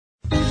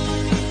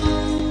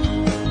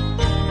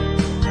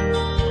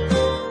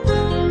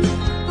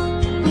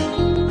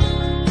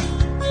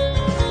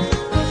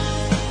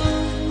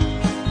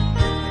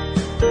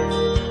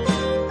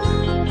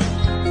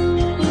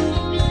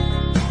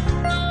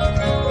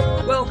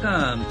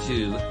Welcome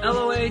to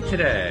LOA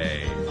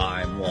Today.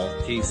 I'm Walt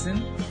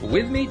Thiessen.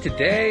 With me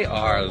today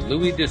are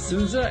Louis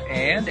D'Souza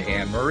and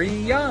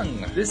Anne-Marie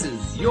Young. This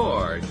is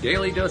your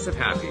Daily Dose of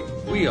Happy.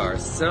 We are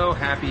so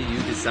happy you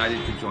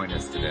decided to join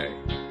us today.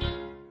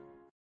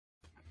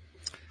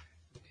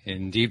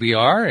 Indeed we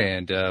are,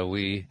 and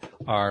we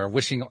are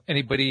wishing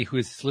anybody who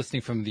is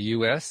listening from the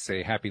U.S.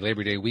 a happy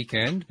Labor Day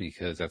weekend,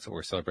 because that's what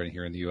we're celebrating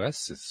here in the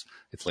U.S.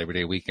 It's Labor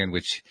Day weekend,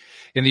 which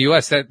in the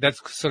U.S.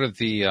 that's sort of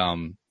the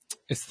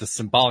it's the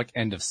symbolic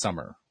end of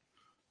summer.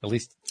 At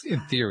least in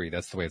theory,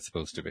 that's the way it's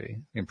supposed to be.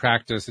 In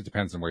practice, it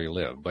depends on where you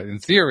live, but in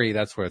theory,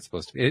 that's where it's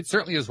supposed to be. It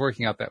certainly is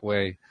working out that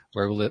way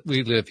where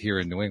we live here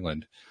in New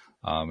England.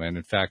 And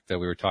in fact, we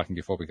were talking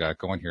before we got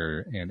going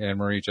here, and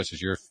Anne-Marie, just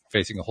as you're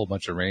facing a whole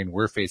bunch of rain,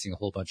 we're facing a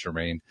whole bunch of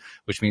rain,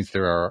 which means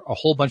there are a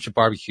whole bunch of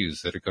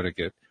barbecues that are going to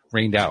get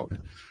rained out.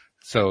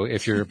 So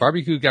if your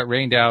barbecue got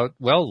rained out,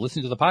 well,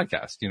 listen to the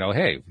podcast. You know,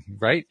 hey,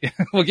 right?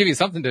 We'll give you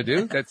something to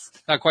do. That's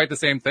not quite the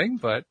same thing,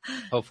 but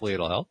hopefully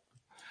it'll help.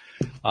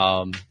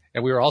 And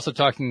we were also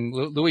talking,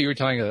 Louis, you were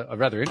telling a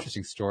rather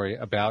interesting story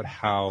about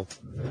how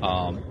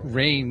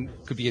rain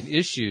could be an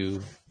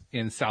issue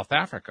in South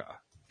Africa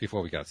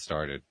before we got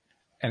started.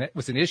 And it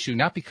was an issue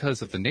not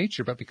because of the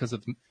nature, but because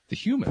of the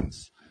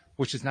humans,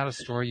 which is not a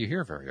story you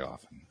hear very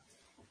often.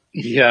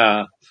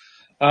 Yeah.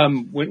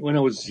 When I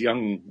was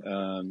young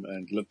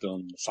and lived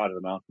on the side of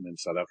the mountain in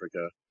South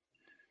Africa,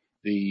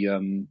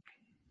 the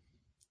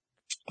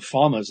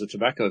farmers, the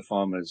tobacco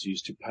farmers,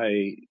 used to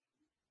pay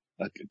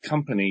a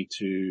company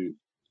to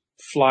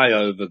fly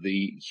over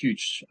the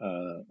huge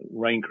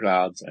rain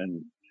clouds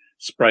and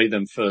spray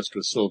them first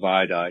with silver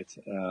iodide,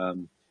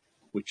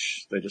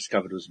 which they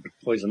discovered was a bit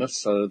poisonous,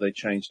 so they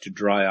changed to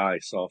dry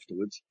ice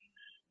afterwards.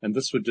 And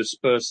this would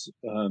disperse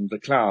the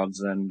clouds,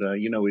 and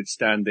we'd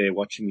stand there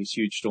watching these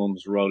huge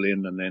storms roll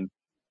in, and then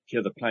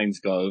hear the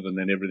planes go over, and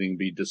then everything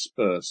be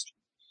dispersed.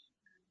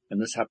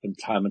 And this happened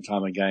time and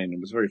time again.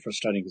 It was very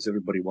frustrating because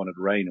everybody wanted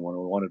rain and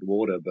wanted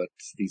water, but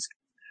these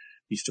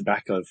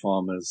tobacco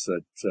farmers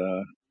that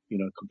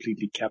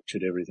completely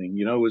captured everything.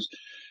 It was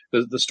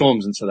the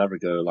storms in South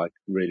Africa are like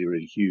really,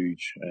 really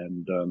huge,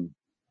 and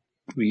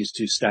we used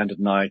to stand at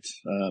night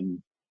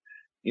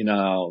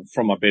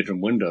from our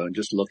bedroom window and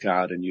just look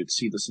out, and you'd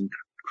see this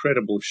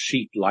incredible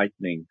sheet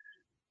lightning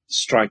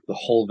strike the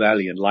whole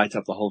valley and light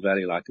up the whole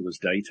valley like it was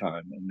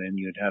daytime. And then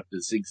you'd have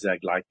the zigzag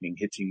lightning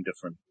hitting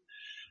different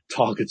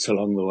targets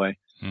along the way.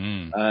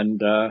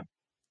 And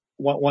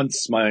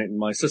once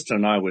my sister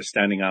and I were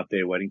standing out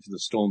there waiting for the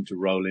storm to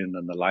roll in,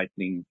 and the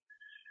lightning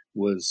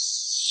was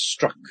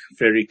struck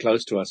very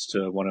close to us,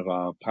 to one of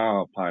our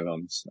power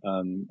pylons.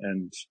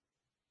 And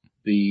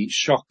the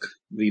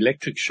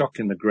electric shock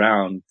in the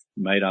ground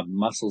made our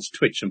muscles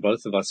twitch, and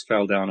both of us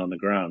fell down on the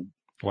ground.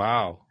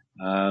 Wow.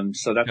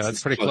 So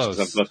that's pretty close.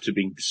 I've got to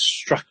being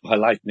struck by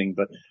lightning,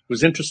 but it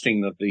was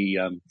interesting that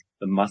the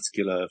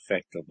muscular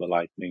effect of the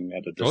lightning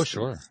at a distance. Oh,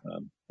 sure.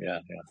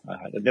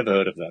 I'd never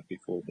heard of that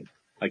before, but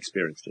I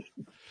experienced it.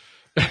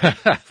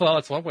 Well,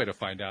 it's one way to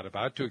find out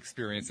about it, to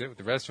experience it.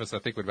 The rest of us, I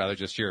think, would rather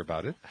just hear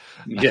about it.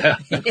 Yeah.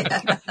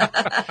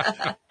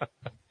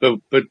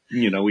 But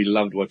we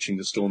loved watching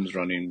the storms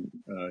come in,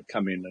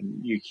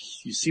 and you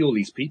see all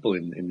these people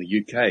in the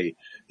UK.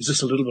 There's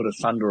just a little bit of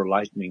thunder or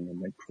lightning,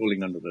 and they're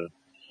crawling under the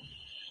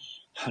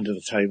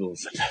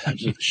tables and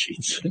under the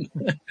sheets.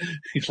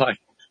 You're like,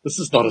 this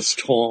is not a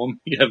storm.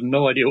 You have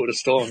no idea what a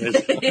storm is.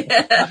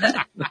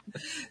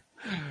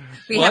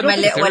 We had my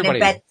little one in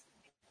bed.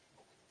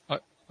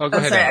 Go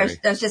ahead. Sorry,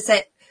 I was just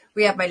saying,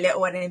 we had my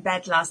little one in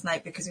bed last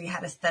night because we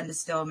had a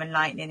thunderstorm and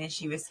lightning, and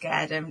she was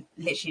scared, and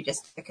literally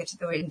just took her to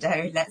the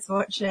window. Let's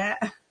watch it.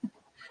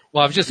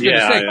 Well, I was just going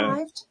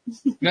to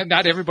say,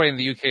 not everybody in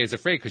the UK is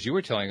afraid, because you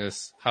were telling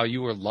us how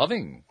you were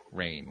loving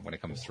rain when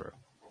it comes through.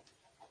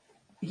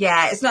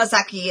 Yeah, it's not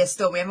exactly a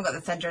storm. We haven't got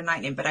the thunder and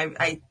lightning, but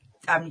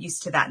I'm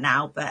used to that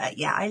now. But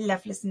yeah, I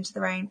love listening to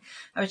the rain.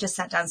 I was just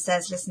sat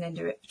downstairs listening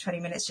to it for 20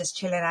 minutes, just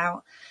chilling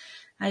out.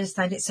 I just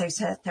find it so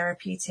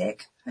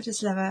therapeutic. I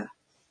just love it.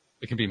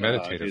 It can be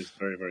meditative. It is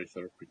very, very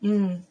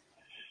therapeutic.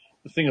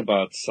 The thing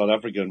about South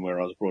Africa and where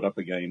I was brought up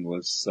again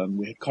was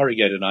we had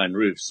corrugated iron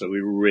roofs, so we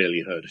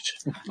really heard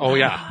it. Oh,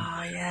 yeah.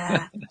 Oh,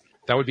 yeah.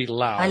 That would be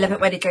loud. I love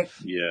it when you go.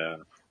 Yeah.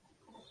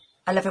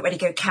 I love it when you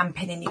go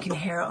camping and you can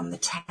hear it on the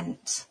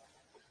tent.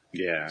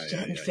 Yeah.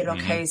 You feel all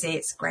cozy.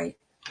 It's great.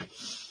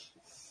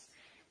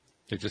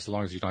 Just as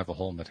long as you don't have a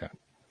hole in the tent.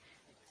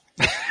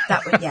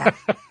 That would,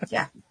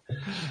 yeah.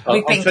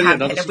 We've been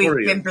camping and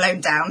we've been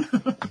blown down.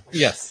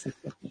 Yes.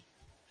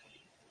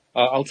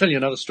 I'll tell you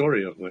another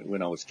story of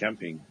when I was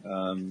camping.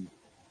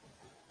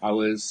 I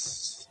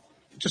was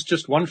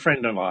just one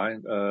friend of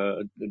mine,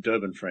 a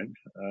Durban friend,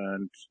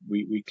 and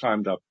we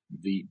climbed up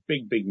the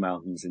big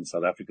mountains in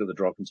South Africa, the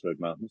Drakensberg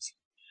Mountains,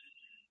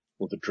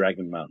 or the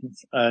Dragon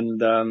Mountains.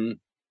 And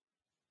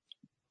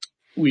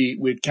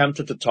we'd camped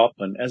at the top,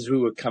 and as we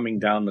were coming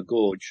down the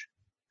gorge,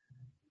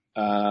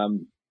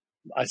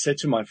 I said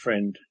to my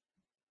friend,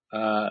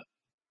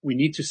 we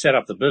need to set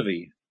up the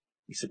bivvy.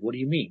 He said, what do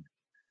you mean?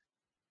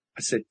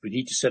 I said, we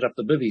need to set up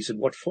the bivvy. He said,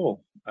 what for?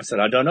 I said,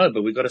 I don't know,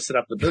 but we've got to set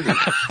up the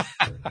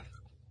bivvy.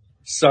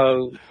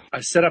 So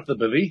I set up the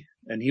bivvy,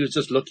 and he was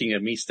just looking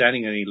at me,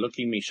 standing and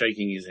looking at me,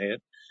 shaking his head.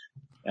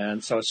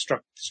 And so I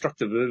struck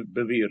the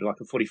bivvy at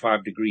like a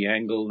 45-degree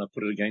angle, and I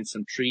put it against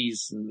some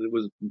trees, and there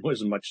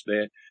wasn't much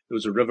there. There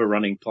was a river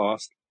running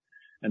past.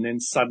 And then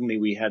suddenly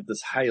we had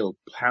this hail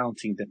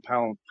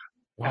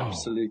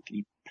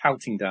absolutely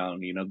pelting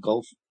down,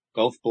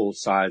 golf ball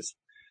size.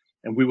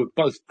 And we were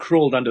both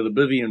crawled under the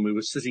bivvy, and we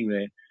were sitting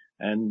there,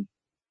 and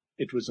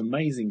it was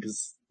amazing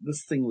because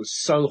this thing was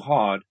so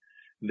hard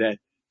that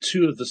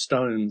 2 of the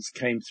stones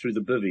came through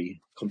the bivvy,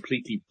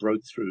 completely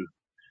broke through.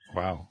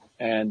 Wow.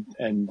 And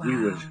we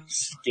were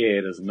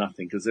scared as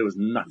nothing because there was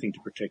nothing to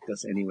protect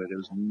us anywhere. There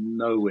was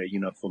nowhere,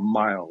 for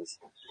miles,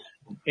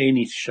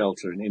 any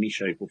shelter in any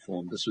shape or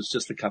form. This was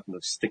just a couple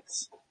of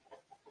sticks,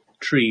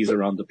 trees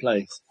around the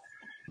place.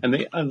 And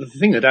the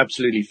thing that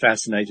absolutely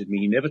fascinated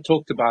me, he never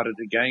talked about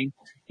it again.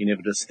 He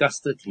never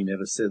discussed it. He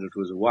never said it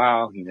was a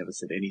wow. He never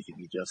said anything.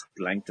 He just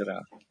blanked it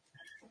out.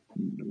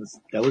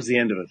 That was the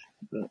end of it.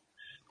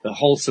 The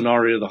whole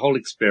scenario, the whole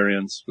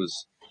experience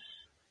was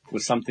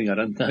something I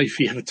don't know if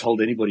he ever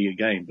told anybody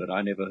again, but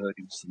I never heard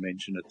him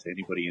mention it to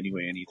anybody,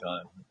 anywhere,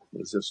 anytime. It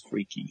was just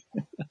freaky.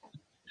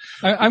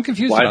 I'm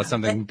confused about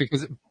something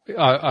because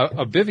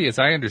a bivvy, as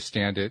I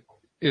understand it,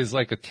 is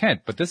like a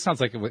tent, but this sounds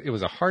like it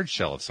was a hard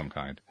shell of some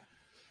kind.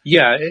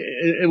 Yeah,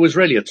 it was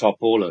really a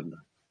tarpaulin,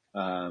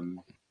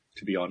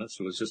 to be honest.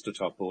 It was just a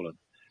tarpaulin.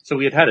 So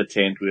we had a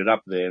tent, we were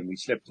up there, and we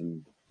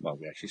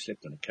actually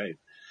slept in a cave.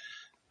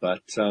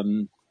 But,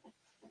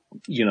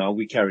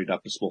 we carried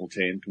up a small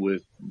tent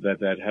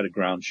that had a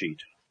ground sheet.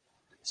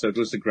 So it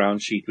was the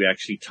ground sheet we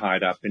actually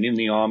tied up. And in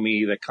the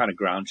army, that kind of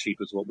ground sheet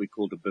was what we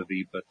called a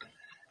bivvy, but,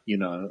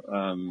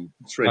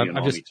 it's really an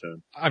army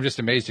term. I'm just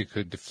amazed you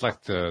could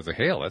deflect the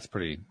hail. That's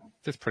pretty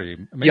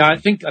amazing. Yeah, I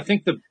think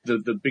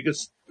the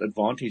biggest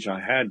advantage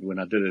I had when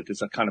I did it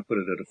is I kind of put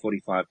it at a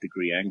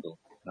 45-degree angle.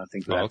 And I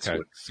think that's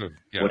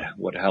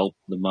what helped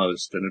the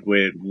most. And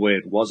where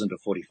it wasn't a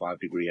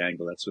 45-degree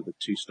angle, that's where the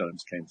 2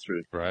 stones came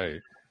through.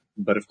 Right.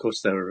 But of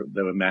course they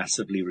were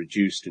massively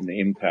reduced in the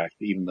impact,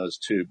 even those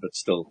 2, but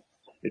still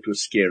it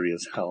was scary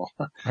as hell.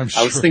 I'm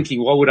sure. I was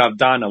thinking, what would I have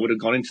done? I would have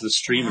gone into the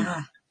stream and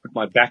put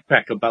my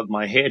backpack above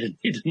my head and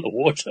hid in the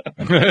water.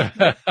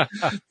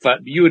 But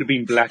you would have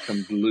been black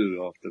and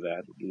blue after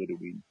that. It would have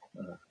been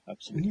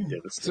absolutely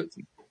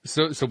devastating.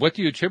 So what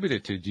do you attribute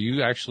it to? Do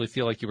you actually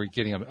feel like you were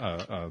getting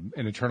an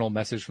internal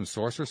message from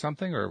source or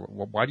something? Or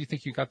why do you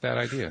think you got that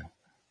idea?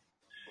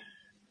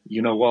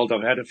 Walt,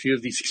 I've had a few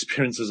of these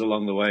experiences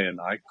along the way, and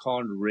I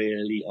can't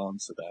really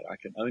answer that. I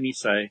can only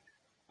say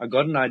I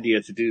got an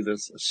idea to do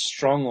this, a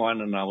strong one,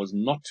 and I was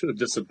not to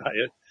disobey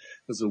it.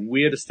 It was the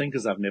weirdest thing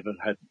because I've never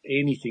had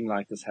anything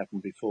like this happen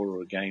before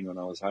or again when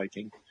I was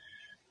hiking.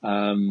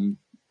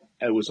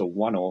 It was a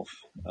one-off,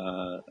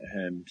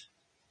 and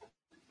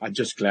I'm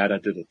just glad I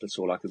did it. That's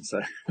all I can say.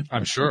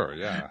 I'm sure,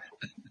 yeah.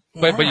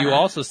 But you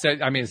also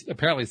said,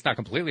 apparently it's not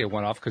completely a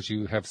one-off because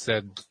you have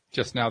said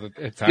just now that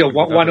it's happened.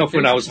 Yeah, one-off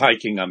when I was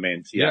hiking, I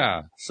meant.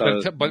 Yeah.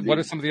 So, but what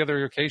are some of the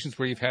other occasions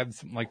where you've had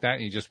something like that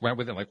and you just went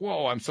with it like,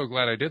 whoa, I'm so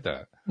glad I did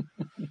that?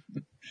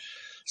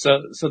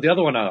 So the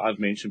other one I've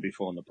mentioned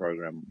before on the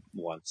program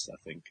once, I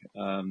think.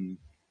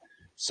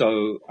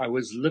 So I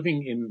was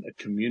living in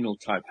a communal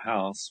type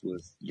house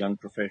with young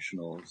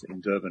professionals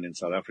in Durban in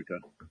South Africa.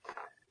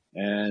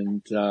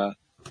 And,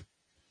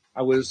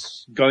 I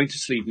was going to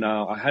sleep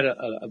now. I had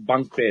a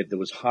bunk bed that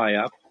was high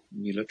up.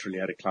 And you literally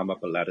had to climb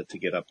up a ladder to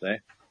get up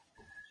there.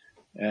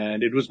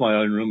 And it was my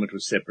own room. It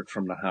was separate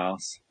from the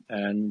house.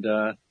 And,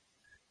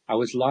 I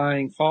was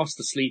lying fast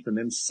asleep, and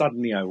then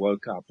suddenly I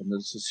woke up, and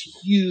there's this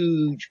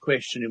huge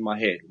question in my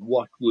head.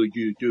 What would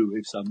you do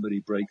if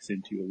somebody breaks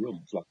into your room?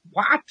 It's like,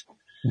 what?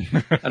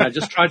 And I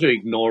just tried to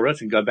ignore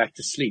it and go back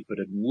to sleep, but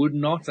it would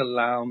not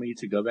allow me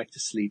to go back to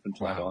sleep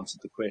until I'd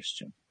answered the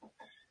question.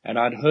 And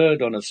I'd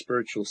heard on a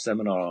spiritual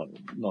seminar,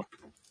 not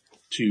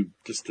too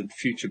distant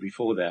future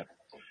before that,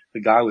 the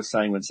guy was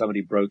saying when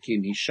somebody broke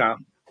in, he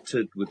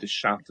shouted with the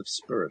shout of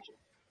spirit.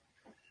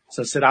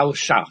 So I said, I will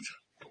shout.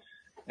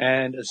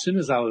 And as soon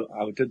as I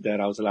did that,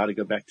 I was allowed to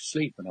go back to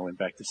sleep, and I went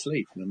back to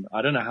sleep. And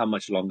I don't know how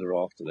much longer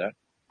after that,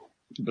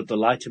 but the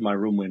light in my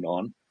room went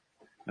on,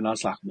 and I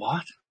was like,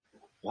 what?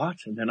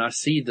 And then I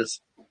see this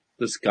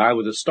guy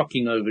with a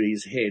stocking over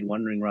his head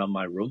wandering around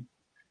my room,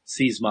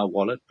 sees my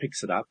wallet,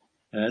 picks it up.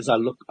 And as I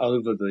look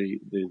over the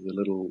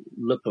little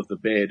lip of the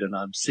bed and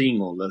I'm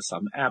seeing all this,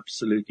 I'm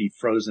absolutely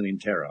frozen in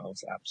terror. I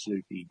was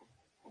absolutely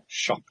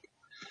shocked.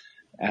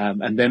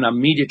 And then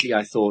immediately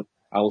I thought,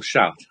 I will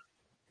shout.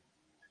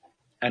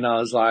 And I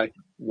was like,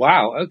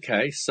 wow,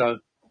 okay. So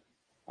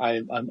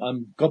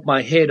I'm got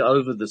my head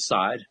over the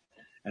side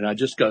and I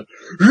just go,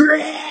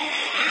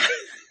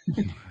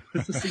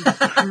 with this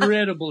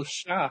incredible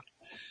shout.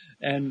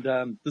 And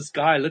this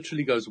guy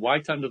literally goes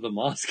white under the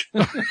mask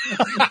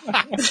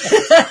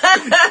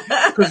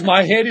because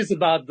my head is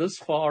about this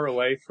far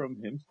away from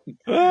him,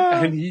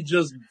 and he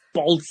just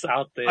bolts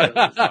out there.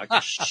 I was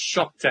like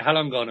shocked to hell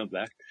I'm gone of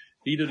that.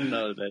 He didn't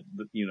know that,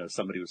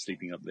 somebody was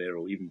sleeping up there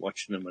or even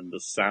watching him, and the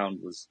sound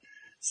was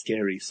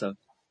scary. So,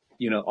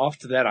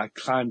 after that, I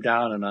climb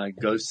down and I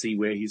go see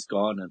where he's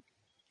gone, and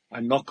I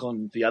knock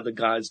on the other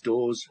guy's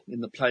doors in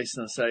the place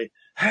and I say,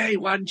 "Hey,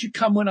 why didn't you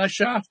come when I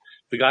shout?"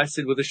 The guy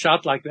said, "With a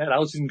shout like that, I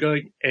wasn't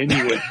going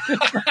anywhere."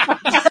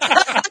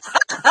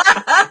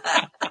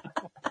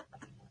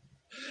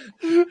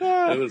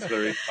 It was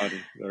very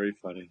funny, very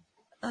funny.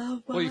 Oh,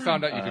 wow. Well, you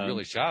found out you could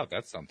really shout.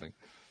 That's something.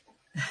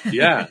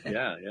 Yeah.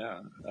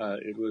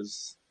 It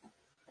was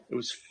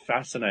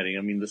fascinating.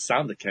 I mean, the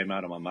sound that came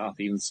out of my mouth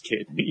even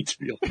scared me, to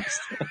be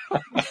honest.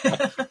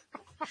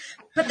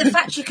 But the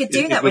fact you could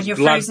do that when you're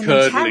blood frozen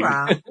curdling. in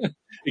terror.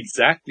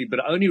 Exactly. But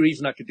the only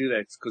reason I could do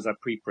that is because I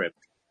pre-prepped.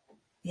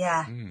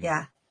 Yeah.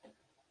 Yeah.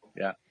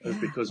 It was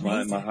because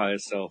my higher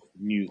self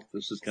knew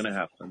this was going to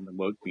happen and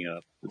woke me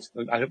up.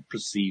 I have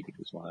perceived it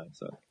was my higher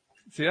self.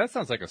 See, that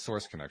sounds like a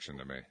source connection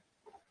to me.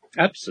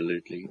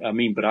 Absolutely. I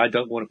mean, but I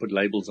don't want to put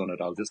labels on it.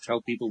 I'll just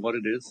tell people what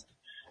it is.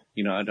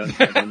 I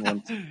don't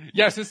want to.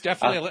 Yes, it's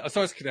definitely a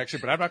source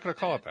connection, but I'm not going to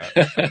call it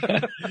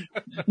that.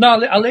 No,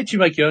 I'll let you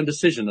make your own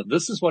decision.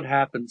 This is what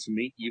happened to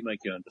me. You make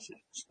your own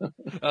decisions.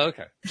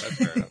 Okay. That's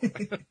fair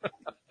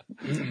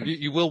enough.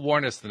 You will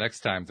warn us the next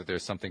time that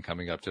there's something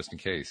coming up just in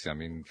case. I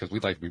mean, because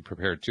we'd like to be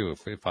prepared too,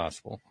 if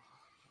possible.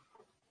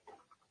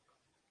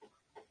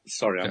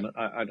 Sorry,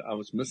 I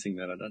was missing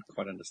that. I don't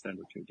quite understand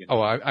what you're getting.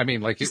 Oh, I mean,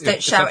 like... Just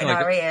don't shout in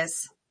our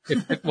ears.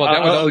 Did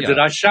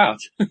I shout?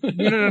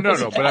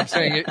 No. But I'm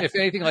saying if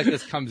anything like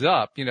this comes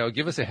up,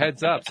 give us a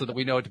heads up so that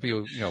we know it to be,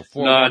 No.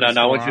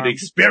 I want you to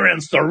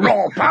experience the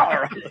raw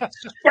power of the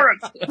spirit.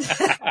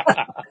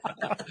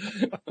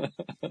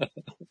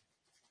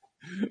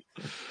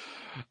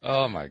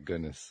 Oh my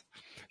goodness.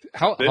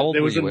 How old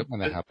were you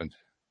when that happened?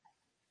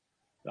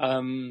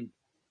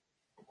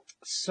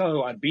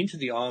 So I'd been to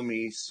the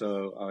army,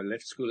 so I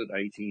left school at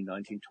 18,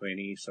 19,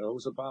 20. So I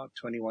was about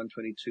 21,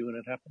 22 when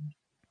it happened.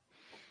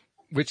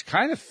 Which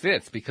kind of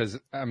fits because,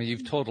 I mean,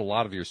 you've told a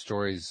lot of your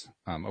stories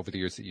over the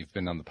years that you've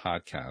been on the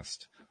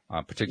podcast,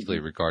 particularly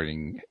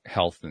regarding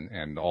health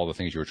and all the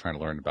things you were trying to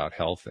learn about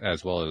health,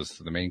 as well as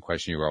the main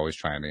question you were always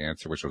trying to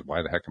answer, which was,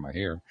 why the heck am I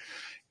here?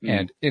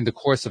 And in the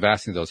course of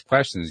asking those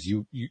questions,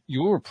 you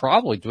were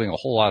probably doing a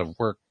whole lot of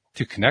work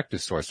to connect to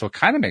source. So it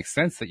kind of makes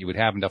sense that you would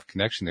have enough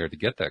connection there to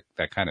get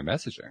that kind of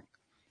messaging.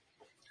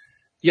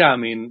 Yeah, I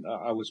mean,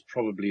 I was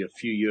probably a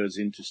few years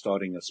into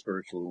starting a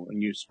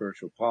new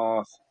spiritual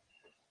path,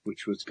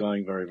 which was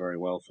going very, very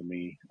well for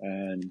me.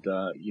 And,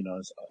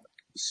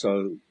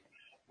 so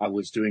I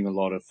was doing a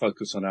lot of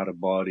focus on out of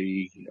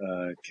body,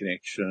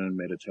 connection,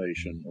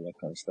 meditation, all that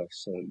kind of stuff.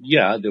 So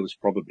yeah, there was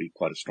probably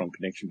quite a strong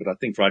connection, but I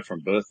think right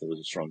from birth, there was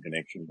a strong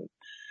connection, but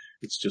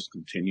it's just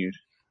continued.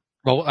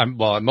 Well,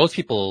 most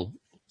people,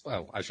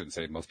 well, I shouldn't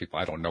say most people,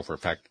 I don't know for a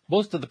fact.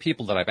 Most of the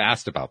people that I've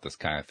asked about this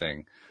kind of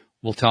thing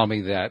will tell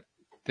me that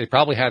they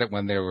probably had it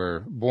when they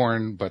were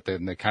born, but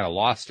then they kind of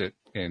lost it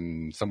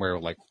in somewhere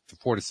like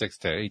 4 to 6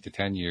 to 8 to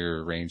 10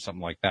 year range,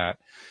 something like that.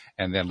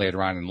 And then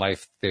later on in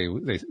life, they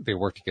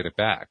work to get it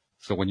back.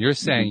 So when you're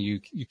saying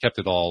you kept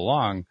it all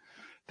along,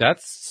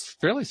 that's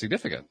fairly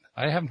significant.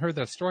 I haven't heard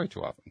that story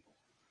too often.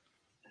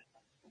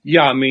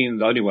 Yeah, I mean,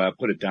 the only way I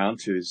put it down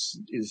to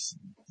is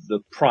the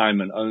prime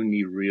and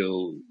only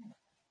real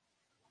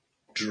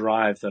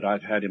drive that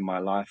I've had in my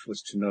life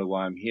was to know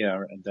why I'm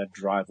here, and that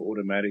drive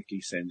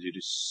automatically sends you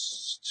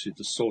to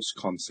the source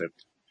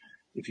concept.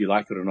 If you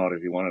like it or not,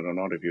 if you want it or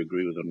not, if you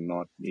agree with it or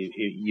not,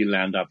 you'll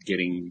end up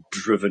getting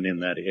driven in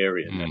that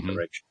area, in that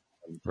direction.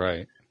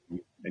 Right.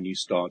 And you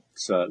start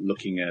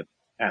looking at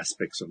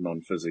aspects of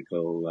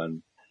non-physical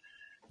and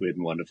weird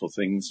and wonderful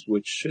things,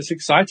 which is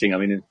exciting. I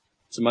mean,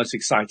 it's the most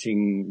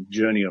exciting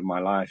journey of my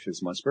life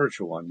is my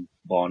spiritual one,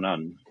 bar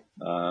none,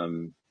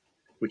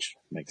 which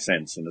makes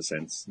sense in a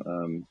sense.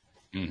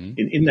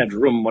 In that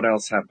room, what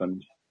else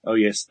happened? Oh,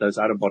 yes, those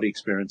out-of-body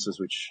experiences,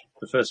 which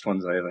the first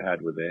ones I ever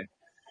had were there.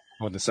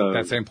 Well,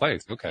 that same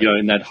place. Okay.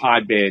 In that high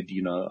bed,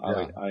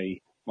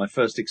 my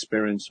first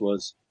experience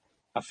was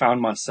I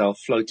found myself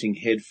floating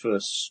head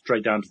first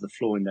straight down to the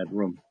floor in that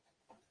room.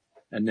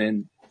 And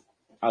then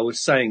I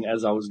was saying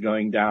as I was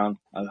going down,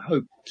 I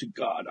hope to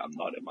God I'm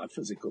not in my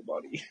physical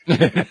body.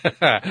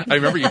 I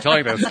remember you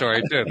telling that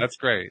story too. That's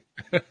great.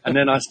 And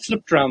then I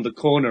slipped around the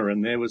corner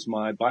and there was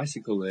my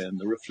bicycle there, and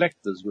the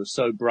reflectors were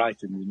so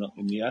bright in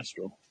the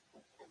astral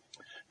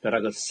that I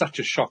got such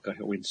a shock. I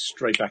went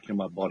straight back in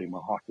my body.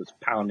 My heart was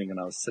pounding and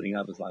I was sitting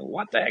up. I was like,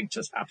 what the heck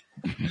just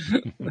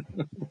happened?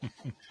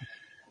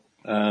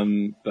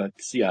 But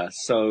yeah,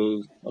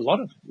 so a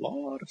lot of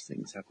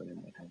things happen in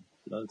that home.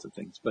 Loads of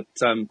things. But,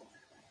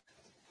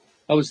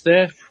 I was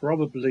there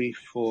probably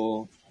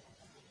for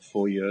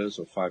 4 years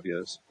or 5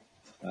 years.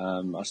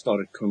 I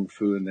started Kung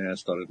Fu in there. I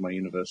started my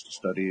university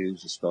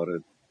studies. I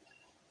started,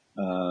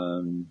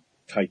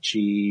 Tai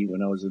Chi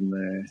when I was in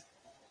there.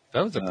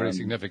 That was a pretty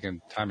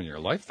significant time in your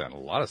life then. A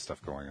lot of stuff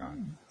going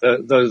on.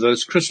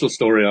 Those crystal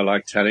story I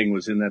like telling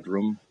was in that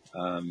room.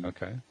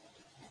 Okay.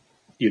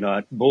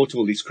 I bought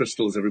all these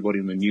crystals. Everybody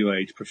in the New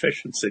Age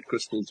profession said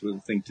crystals were the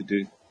thing to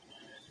do.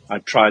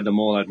 I'd tried them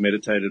all. I'd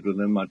meditated with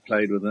them. I'd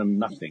played with them.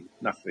 Nothing.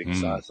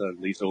 So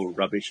these are all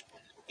rubbish.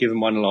 Give them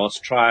one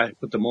last try.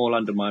 Put them all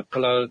under my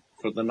pillow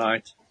for the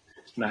night.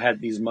 And I had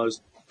these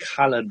most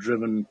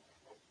color-driven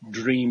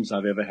dreams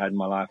I've ever had in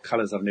my life.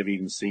 Colors I've never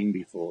even seen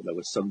before. They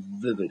were so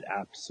vivid,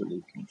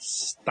 absolutely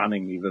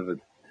stunningly vivid.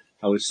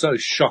 I was so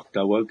shocked.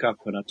 I woke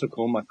up and I took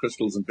all my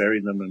crystals and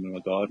buried them in my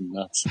garden.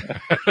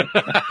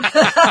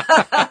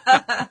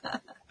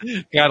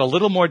 Got a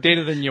little more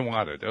data than you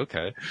wanted.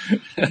 Okay.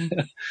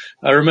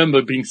 I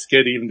remember being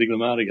scared to even dig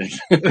them out again.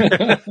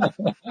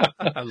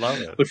 I love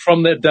it. But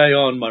from that day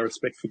on, my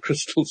respect for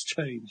crystals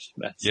changed.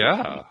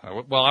 Yeah.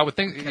 Well, I would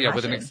think,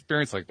 with an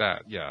experience like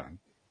that,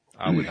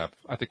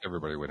 I think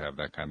everybody would have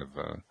that kind of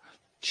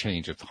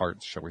change of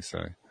heart, shall we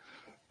say.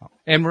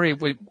 Anne-Marie,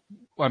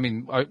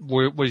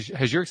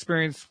 has your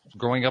experience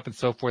growing up and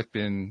so forth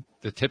been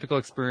the typical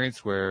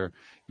experience where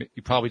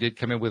you probably did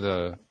come in with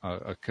a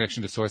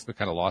connection to source but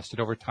kind of lost it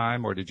over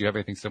time, or did you have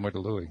anything similar to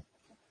Louis?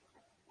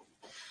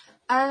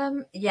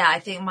 I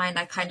think mine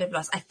I kind of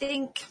lost. I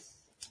think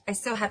I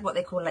still had what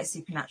they call like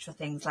supernatural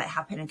things like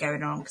happening and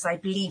going on because I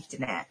believed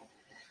in it.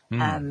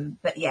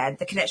 But yeah,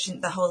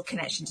 the whole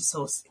connection to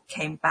source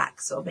came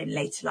back sort of in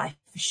later life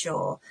for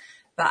sure.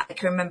 But I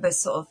can remember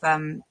sort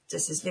of,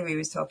 just as Louis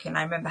was talking,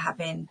 I remember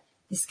having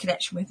this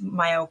connection with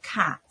my old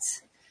cat,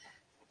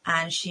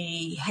 and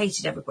she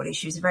hated everybody.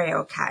 She was a very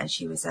old cat and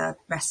she was a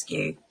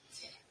rescue,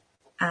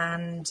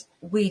 and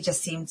we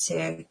just seemed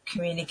to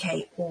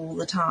communicate all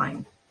the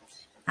time.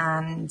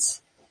 And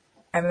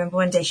I remember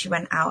one day she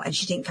went out and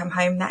she didn't come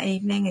home that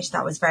evening, and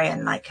that was very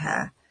unlike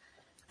her.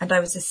 And I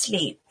was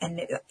asleep and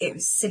it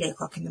was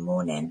 3:00 in the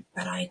morning,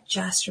 but I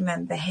just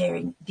remember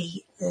hearing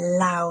the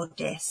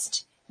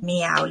loudest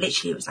meow.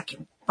 Literally, it was like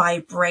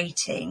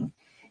vibrating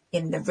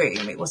in the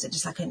room. It wasn't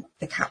just like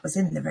the cat was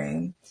in the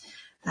room.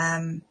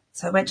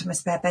 So I went to my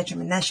spare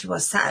bedroom and there she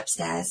was sat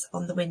upstairs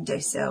on the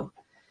windowsill.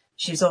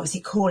 She was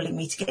obviously calling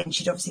me to get in.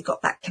 She'd obviously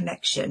got that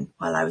connection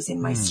while I was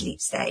in my sleep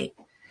state.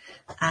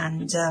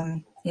 And,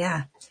 and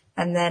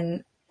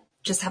then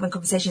just having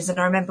conversations. And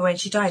I remember when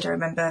she died, I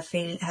remember her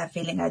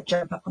feeling her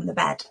jump up on the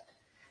bed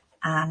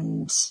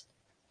and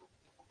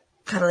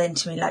cuddle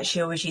into me like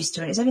she always used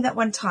to. And it's only that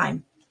one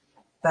time,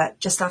 but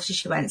just after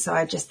she went. So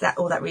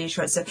all that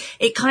reassurance. So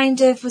it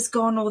kind of was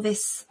gone. All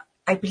this,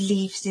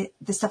 the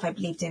stuff I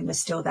believed in was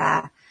still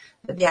there,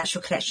 but the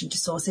actual connection to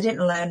source, I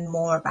didn't learn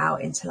more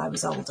about until I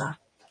was older.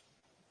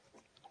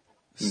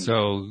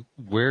 So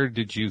where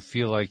did you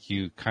feel like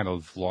you kind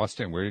of lost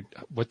it? And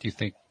what do you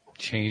think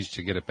changed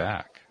to get it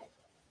back?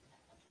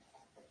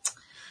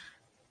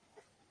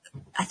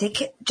 I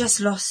think it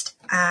just lost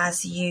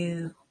as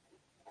you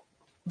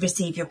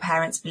receive your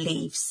parents'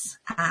 beliefs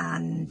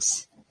and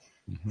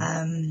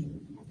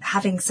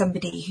having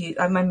somebody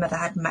my mother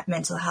had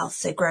mental health.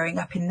 So growing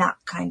up in that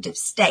kind of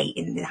state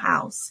in the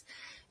house,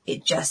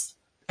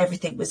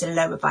 everything was a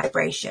lower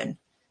vibration.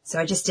 So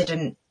I just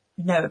didn't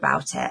know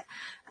about it.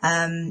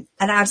 And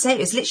I'd say it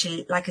was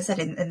literally, like I said,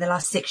 in the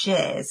last 6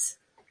 years,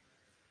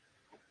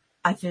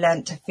 I've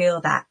learned to feel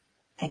that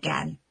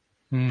again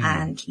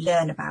and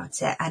learn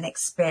about it and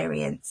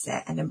experience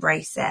it and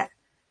embrace it.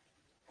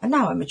 And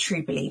now I'm a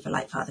true believer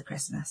like Father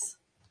Christmas.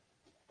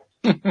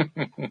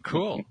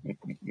 Cool.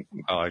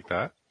 I like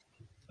that.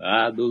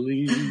 I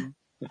believe.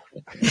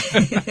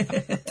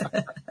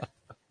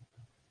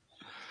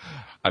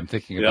 I'm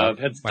thinking about. I've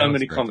had so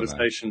many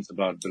conversations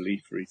about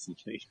belief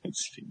recently.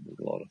 It's been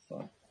a lot of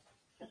fun.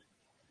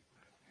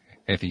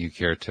 Anything you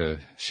care to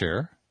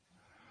share?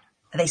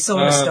 Are they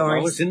sauna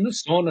stories? I was in the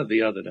sauna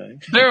the other day.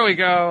 There we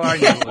go. I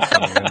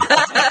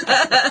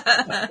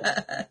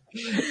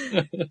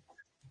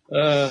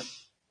know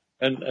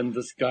and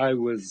this guy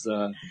was,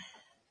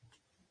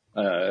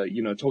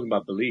 talking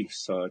about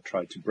beliefs. So I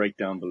tried to break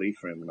down belief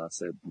for him, and I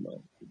said,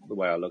 well, the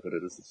way I look at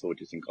it is the thought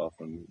you think of,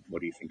 and what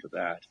do you think of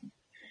that? And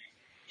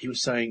he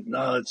was saying,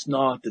 no, it's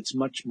not. It's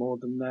much more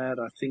than that.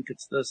 I think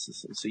it's this.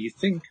 So you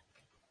think,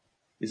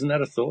 isn't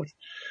that a thought?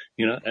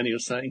 And he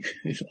was saying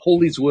all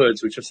these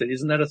words, which I said,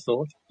 isn't that a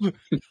thought?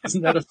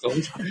 Isn't that a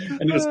thought?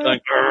 And he was going,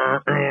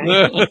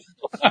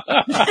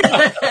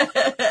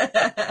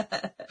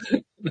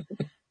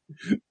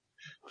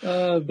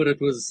 but it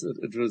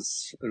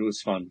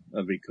was fun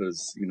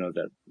because,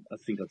 that I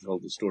think I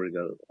told the story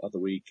the other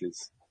week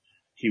is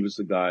he was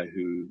the guy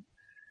who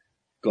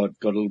got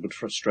a little bit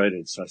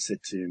frustrated. So I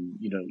said to him,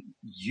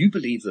 you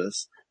believe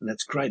this and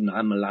that's great. And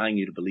I'm allowing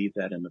you to believe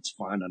that and it's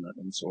fine and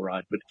it's all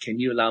right. But can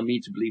you allow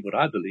me to believe what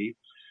I believe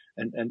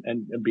and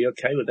be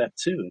okay with that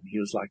too? And he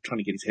was like trying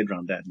to get his head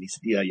around that. And he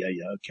said, yeah.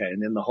 Okay.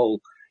 And then the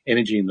whole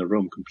energy in the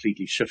room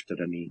completely shifted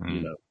and he,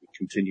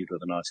 continued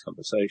with a nice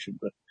conversation.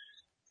 But,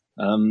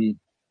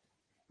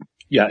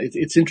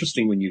 it's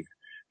interesting when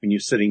you're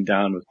sitting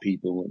down with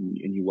people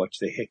and you watch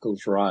their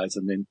heckles rise,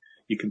 and then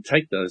you can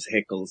take those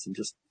heckles and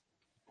just,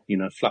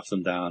 fluff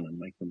them down and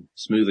make them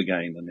smooth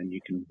again. And then you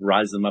can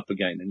rise them up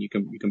again, and you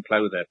can play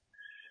with that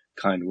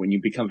kind of, when you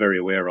become very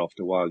aware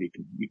after a while, you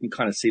can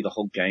kind of see the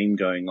whole game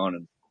going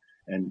on.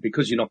 And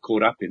because you're not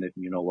caught up in it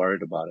and you're not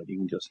worried about it, you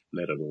can just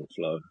let it all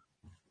flow.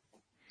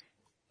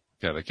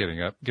 Yeah, like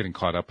getting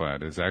caught up on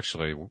it is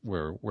actually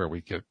where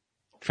we get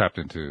trapped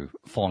into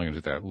falling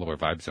into that lower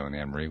vibe zone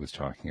Anne-Marie was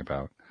talking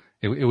about.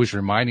 It was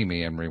reminding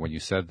me, Anne-Marie, when you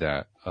said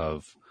that,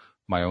 of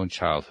my own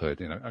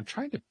childhood, and I'm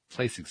trying to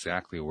place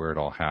exactly where it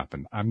all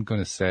happened. I'm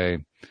going to say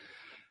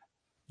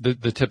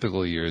the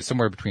typical years,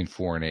 somewhere between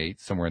 4 and 8,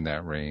 somewhere in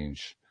that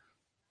range.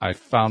 I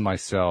found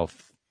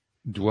myself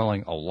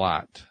dwelling a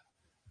lot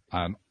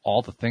on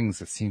all the things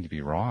that seemed to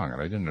be wrong,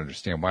 and I didn't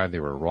understand why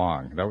they were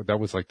wrong. That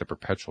was like the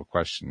perpetual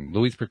question.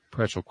 Louis'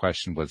 perpetual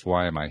question was,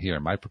 why am I here?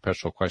 My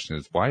perpetual question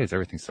is, why is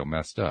everything so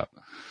messed up?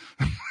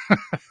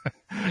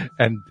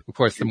 And of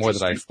course, the more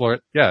that I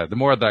explored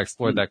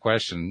that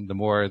question, the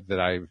more that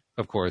I,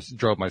 of course,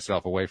 drove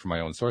myself away from my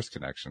own source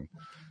connection.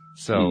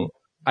 So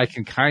I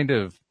can kind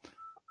of,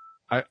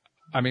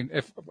 I mean,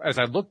 as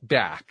I look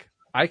back,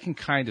 I can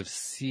kind of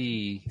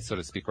see, so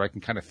to speak, or I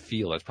can kind of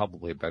feel, that's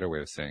probably a better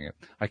way of saying it.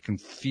 I can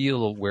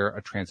feel where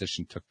a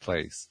transition took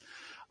place.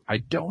 I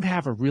don't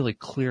have a really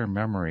clear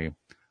memory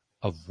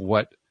of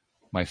what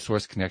my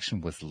source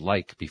connection was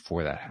like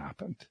before that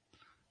happened.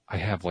 I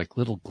have like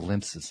little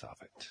glimpses of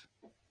it.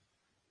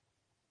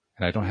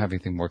 And I don't have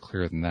anything more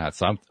clear than that.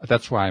 So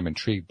that's why I'm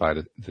intrigued by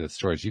the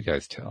stories you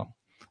guys tell,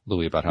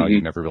 Louis, about how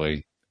you never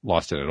really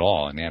lost it at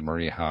all, and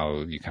Anne-Marie, how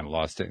you kind of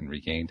lost it and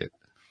regained it.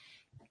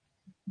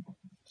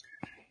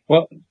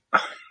 Well,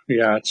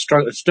 yeah,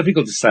 it's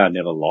difficult to say I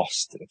never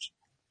lost it.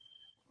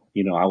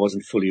 You know, I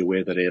wasn't fully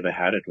aware that I ever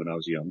had it when I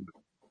was young.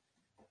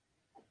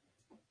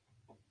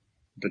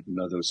 Didn't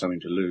know there was something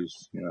to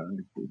lose. You know,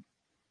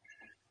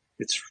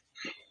 it's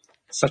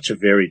such a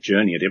varied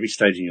journey at every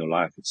stage in your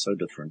life. It's so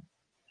different.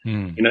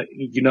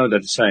 You know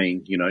that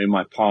saying, you know, in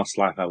my past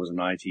life, I was an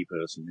IT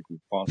person. In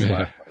my past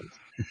life,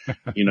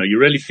 you know, you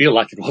really feel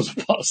like it was a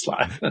past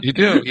life. You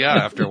do. Yeah.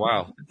 After a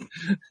while.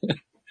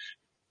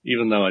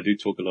 Even though I do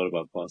talk a lot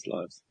about past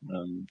lives.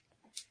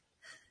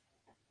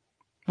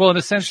 Well, in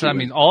a sense, I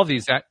mean, all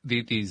these, I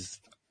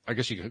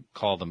guess you could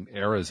call them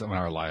eras of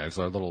our lives,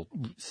 or little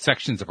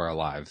sections of our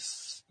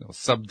lives, you know,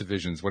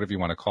 subdivisions, whatever you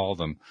want to call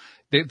them.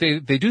 They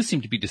do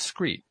seem to be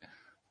discrete.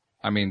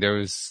 I mean, there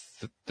was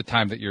the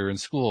time that you're in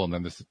school, and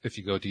then if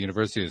you go to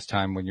university, there's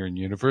time when you're in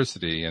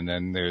university, and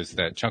then there's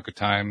that chunk of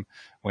time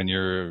when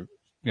you're,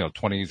 you know,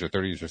 20s or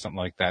 30s or something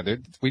like that.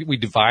 We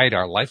divide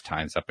our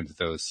lifetimes up into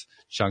those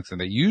chunks, and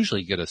they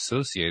usually get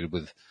associated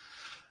with,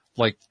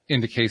 like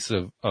in the case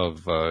of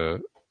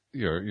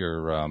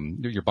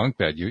your bunk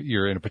bed,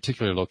 you're in a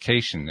particular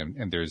location,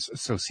 and there's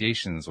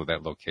associations with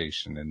that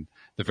location and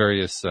the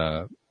various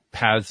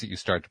paths that you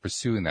start to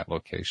pursue in that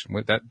location.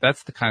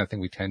 That's the kind of thing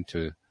we tend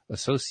to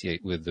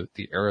associate with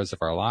the eras of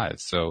our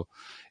lives. So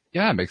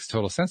yeah, it makes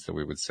total sense that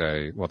we would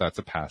say, well, that's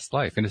a past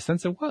life. In a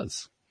sense, it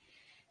was.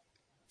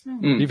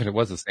 Even if it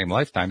was the same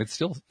lifetime, it's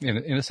still, in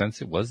a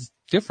sense, it was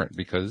different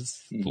because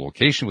the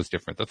location was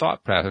different, the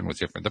thought pattern was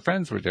different, the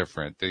friends were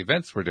different, the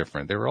events were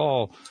different. They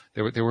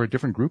were a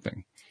different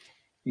grouping.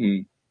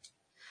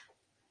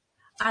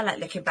 I like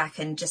looking back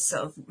and just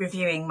sort of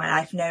reviewing my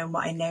life, knowing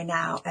what I know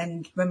now.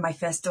 And when my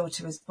first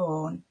daughter was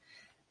born,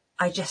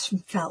 I just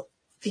felt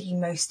the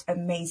most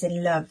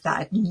amazing love that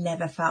I'd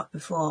never felt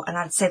before. And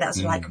I'd say that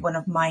was like one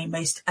of my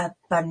most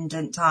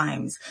abundant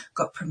times.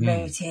 Got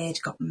promoted,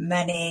 got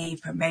money,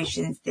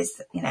 promotions, this,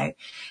 you know,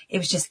 it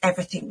was just,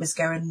 everything was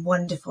going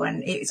wonderful.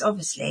 And it was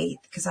obviously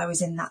because I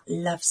was in that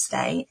love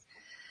state.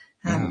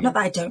 Not that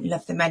I don't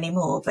love them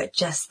anymore, but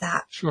just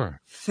that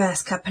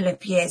first couple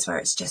of years where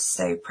it's just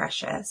so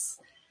precious.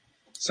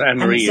 So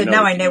Anne-Marie, so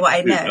now I know what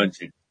I know.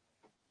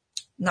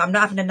 No, I'm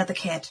not having another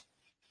kid.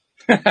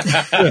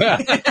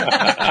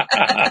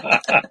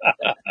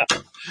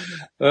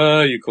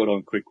 Oh, you caught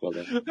on quick, well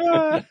then.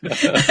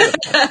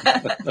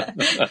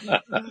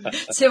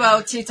 Too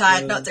old, too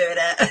tired, not doing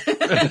it.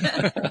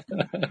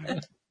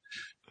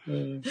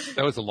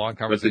 That was a long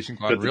conversation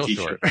gone real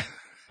short.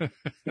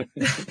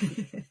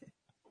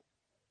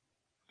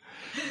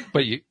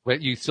 But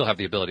you still have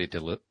the ability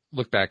to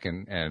look back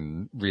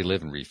and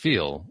relive and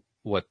refeel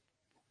what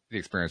the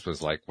experience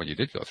was like when you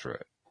did go through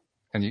it.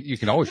 And you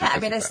can always. Yeah, I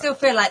mean, I still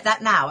feel like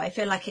that now. I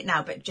feel like it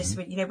now, but just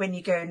when, you know, when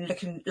you go and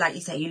look and, like you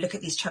say, you look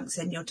at these chunks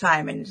in your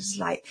time and just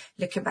like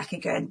looking back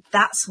and going,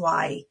 that's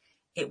why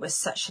it was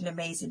such an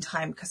amazing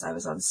time, because I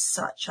was on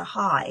such a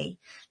high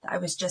that I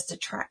was just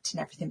attracting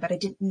everything, but I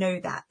didn't know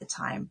that at the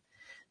time.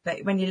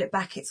 But when you look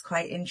back, it's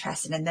quite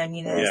interesting. And then,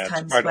 you know, there's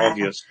times it's quite where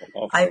obvious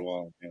after a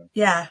while.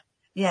 Yeah.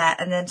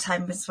 And then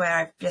times where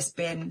I've just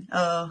been,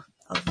 I'll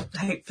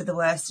hope for the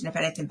worst, and if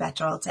anything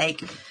better, I'll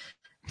take.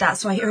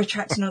 That's why you're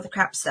attracting all the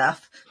crap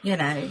stuff, you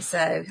know,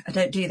 so I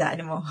don't do that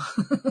anymore.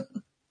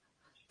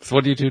 So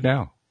what do you do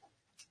now?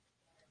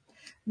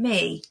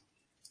 Me,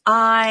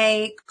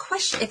 I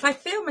question, if I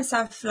feel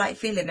myself like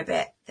feeling a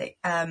bit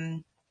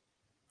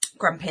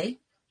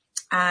grumpy,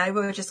 I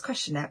will just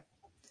question it.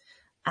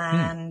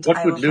 And what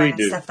I would will Louis find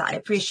do? stuff that I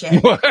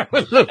appreciate. What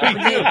would Louis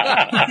do?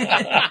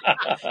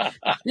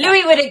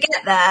 Louis wouldn't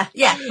get there.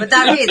 Yeah,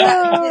 without me,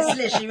 this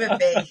literally would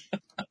be.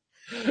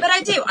 But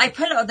I do. I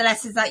pull it on the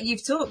lessons that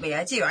you've taught me.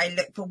 I do. I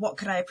look for what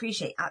can I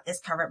appreciate at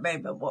this current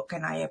moment? What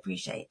can I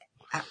appreciate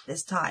at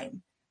this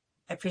time?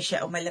 I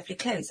appreciate all my lovely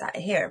clothes that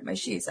are here, my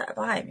shoes that are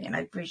behind me, and I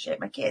appreciate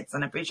my kids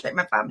and I appreciate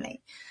my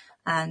family.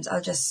 And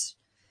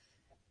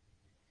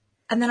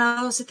then I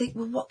also think,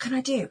 well, what can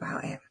I do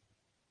about it?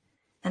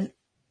 And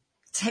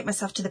take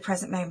myself to the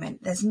present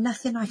moment. There's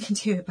nothing I can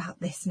do about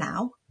this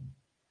now.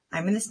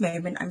 I'm in this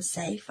moment. I'm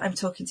safe. I'm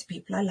talking to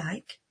people I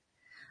like.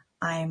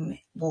 I'm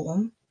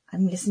warm.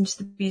 I'm listening to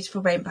the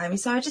beautiful rain behind me.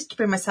 So I just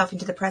bring myself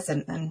into the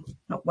present and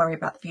not worry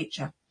about the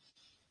future.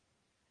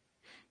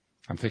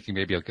 I'm thinking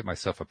maybe I'll get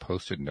myself a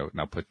Post-it note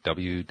and I'll put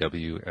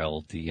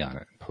WWLD on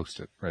it and post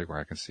it right where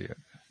I can see it.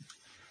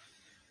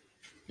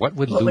 What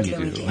would Louis do?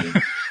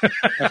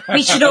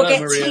 We should all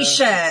get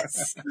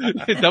T-shirts.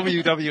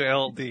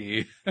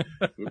 WWLD.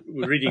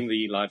 We're reading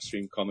the live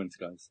stream comments,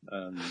 guys.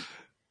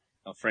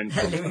 Our friend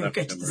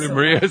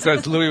Maria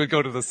says Louis would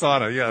go to the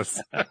sauna.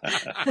 Yes.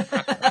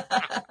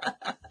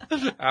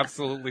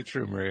 Absolutely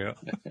true, Maria.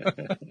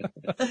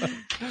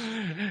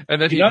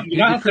 And then you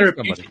know how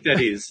therapeutic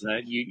that is.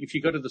 If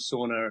you go to the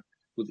sauna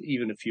with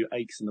even a few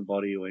aches in the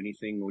body or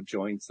anything, or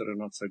joints that are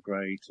not so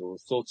great, or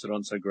thoughts that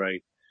aren't so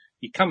great,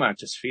 you come out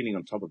just feeling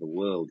on top of the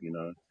world,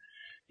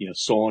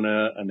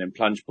 sauna and then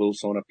plunge pool,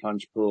 sauna,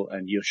 plunge pool,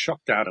 and you're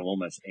shocked out of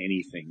almost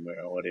anything,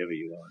 whatever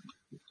you are.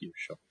 You're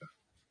shocked out.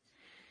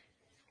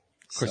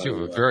 Of course, you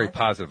have a very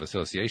positive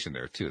association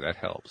there too. That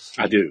helps.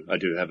 I do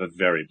have a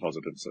very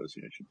positive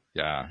association.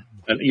 Yeah.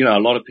 And, a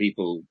lot of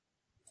people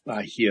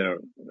I hear,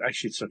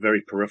 actually it's a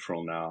very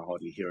peripheral now. I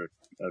hardly hear it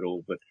at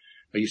all, but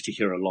I used to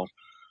hear a lot.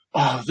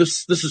 Oh,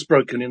 this is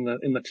broken in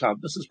the club.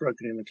 This is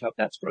broken in the club.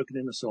 That's broken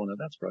in the sauna.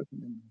 That's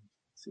broken in,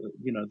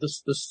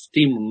 this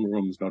steam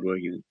room's not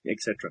working,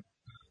 etc.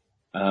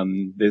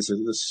 There's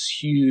this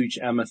huge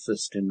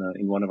amethyst in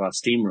one of our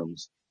steam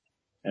rooms,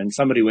 and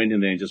somebody went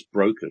in there and just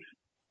broke it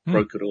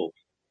all.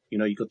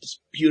 You got this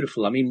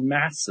beautiful,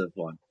 massive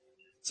one.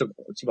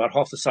 It's about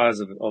half the size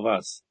of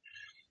us.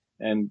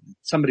 And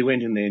somebody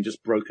went in there and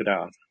just broke it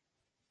out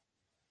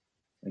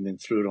and then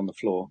threw it on the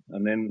floor.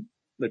 And then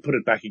they put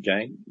it back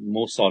again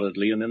more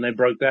solidly. And then they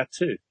broke that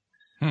too.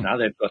 Now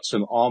they've got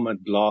some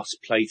armored glass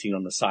plating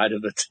on the side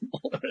of it. And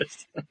all the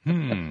rest.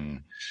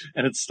 And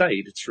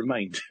it's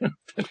remained.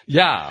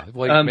 Yeah.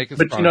 Well,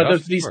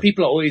 but these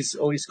people are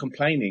always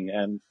complaining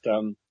and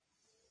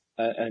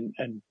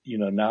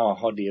now I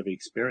hardly ever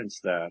experience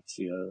that.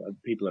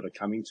 People that are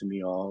coming to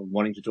me are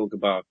wanting to talk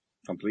about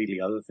completely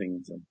other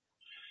things. And,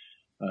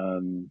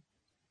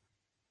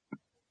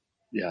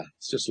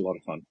 it's just a lot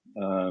of fun.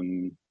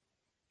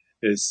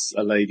 There's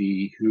a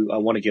lady who I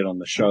want to get on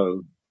the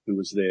show who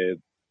was there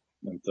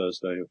on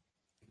Thursday,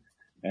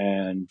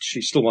 and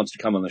she still wants to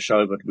come on the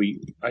show, but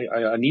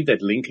I need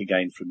that link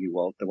again from you,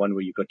 Walt, the one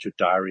where you got your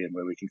diary and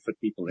where we can fit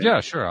people in. Yeah,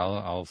 sure.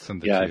 I'll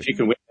send it to you. Yeah, if you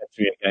can that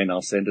to me again,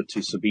 I'll send it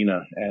to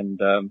Sabina. And,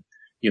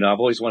 I've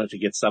always wanted to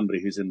get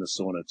somebody who's in the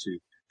sauna to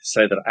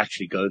say that I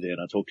actually go there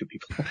and I talk to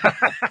people.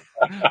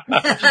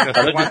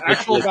 I want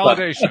actual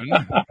validation.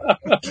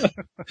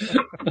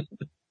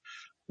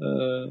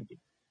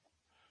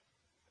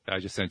 I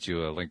just sent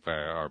you a link via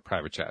our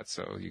private chat,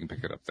 so you can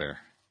pick it up there.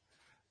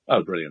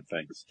 Oh, brilliant.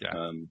 Thanks.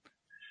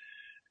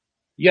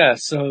 Yeah.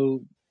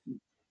 So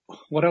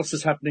what else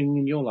is happening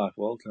in your life,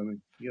 Walt?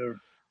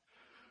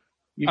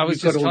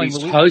 You've got all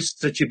these hosts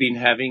that you've been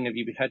having. Have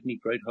you had any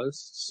great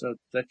hosts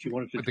that you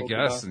wanted to talk about? The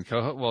guests and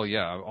co-hosts? Well,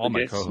 yeah, all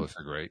my co-hosts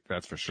are great.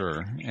 That's for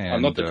sure. And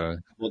I'm not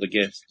the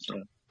guests.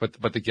 Yeah.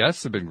 But the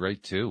guests have been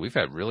great too. We've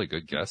had really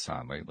good guests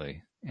on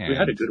lately. And we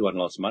had a good one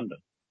last Monday.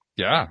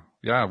 Yeah.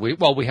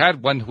 We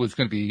had one who was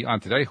going to be on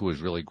today who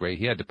was really great.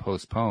 He had to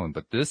postpone,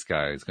 but this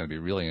guy is going to be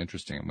really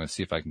interesting. I'm going to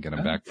see if I can get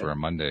him back for a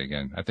Monday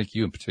again. I think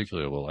you in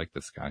particular will like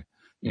this guy.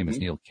 His name is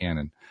Neil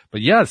Cannon.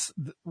 But yes,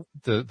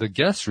 the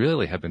guests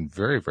really have been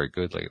very, very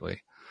good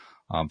lately.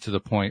 To the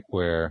point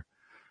where,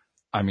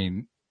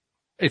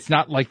 it's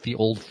not like the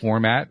old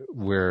format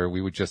where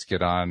we would just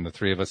get on the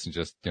three of us and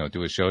just,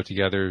 do a show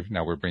together.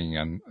 Now we're bringing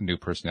on a new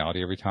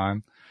personality every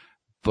time,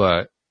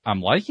 but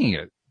I'm liking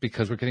it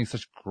because we're getting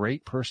such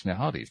great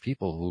personalities,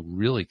 people who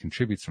really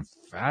contribute some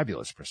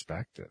fabulous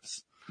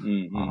perspectives.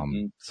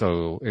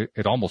 So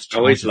it almost, I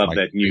always love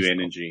that new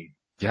energy.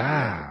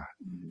 Yeah,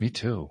 me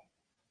too.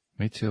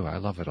 I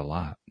love it a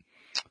lot.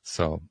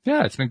 So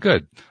yeah, it's been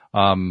good.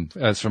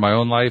 As for my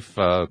own life,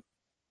 I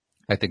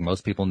think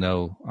most people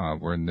know,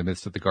 we're in the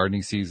midst of the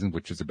gardening season,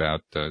 which is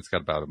it's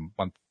got about a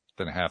month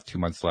and a half, 2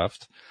 months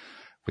left.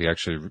 We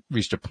actually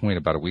reached a point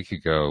about a week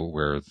ago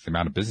where the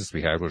amount of business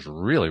we had was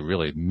really,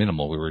 really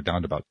minimal. We were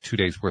down to about 2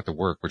 days worth of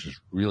work, which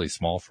is really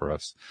small for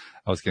us.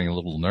 I was getting a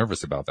little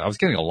nervous about that. I was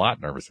getting a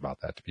lot nervous about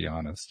that, to be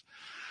honest.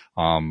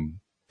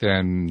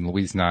 Then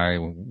Louise and I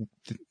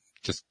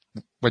just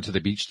went to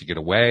the beach to get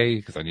away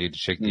because I needed to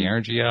shake the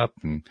energy up.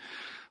 And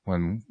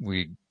when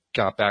we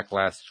got back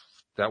last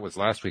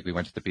week, we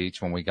went to the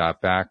beach. When we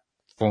got back,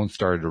 phone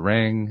started to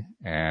ring,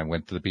 and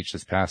went to the beach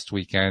this past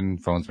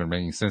weekend. Phone's been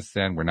ringing since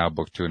then. We're now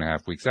booked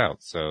 2.5 weeks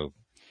out. So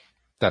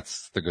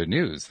that's the good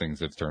news.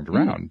 Things have turned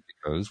around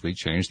because we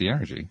changed the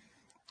energy,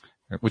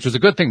 which was a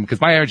good thing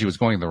because my energy was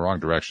going in the wrong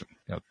direction.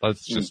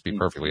 Let's just be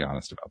perfectly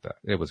honest about that.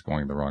 It was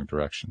going in the wrong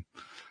direction,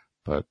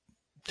 but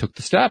took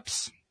the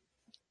steps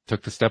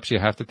you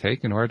have to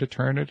take in order to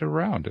turn it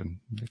around, and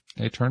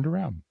it turned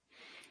around.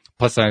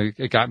 Plus,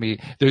 it got me.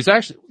 There's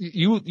actually,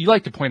 you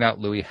like to point out,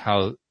 Louis,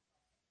 how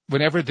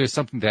whenever there's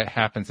something that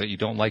happens that you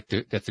don't like,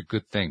 that's a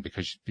good thing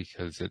because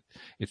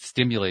it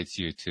stimulates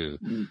you to,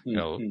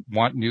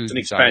 want new. It's an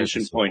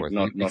expansion point,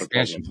 not an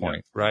expansion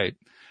point, right?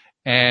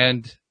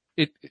 And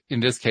in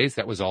this case,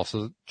 that was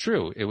also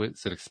true. It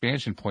was an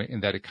expansion point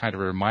in that it kind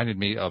of reminded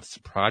me of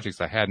some projects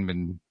I hadn't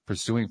been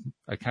pursuing.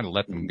 I kind of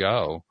let them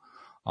go.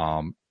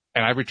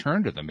 And I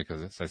returned to them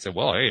because I said,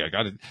 well, hey, I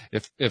got to,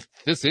 if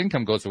this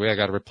income goes away, I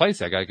got to replace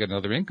it. I got to get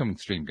another income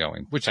stream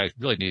going, which I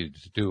really needed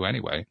to do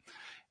anyway.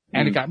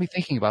 And it got me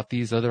thinking about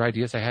these other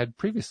ideas I had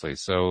previously.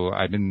 So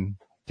I've been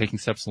taking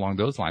steps along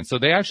those lines. So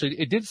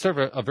it did serve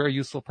a very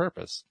useful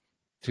purpose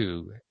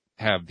to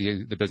have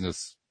the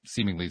business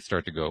seemingly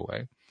start to go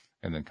away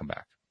and then come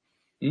back.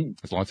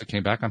 As long as it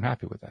came back, I'm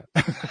happy with that.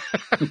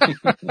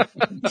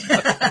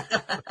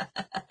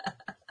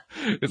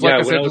 It's like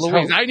I said to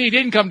Louise, I need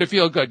income to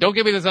feel good. Don't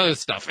give me this other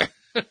stuff.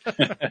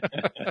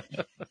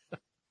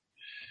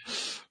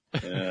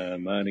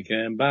 Money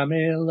can buy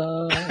me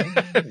love.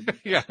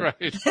 Yeah,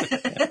 right.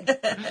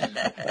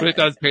 But it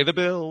does pay the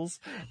bills.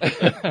 But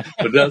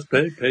it does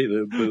pay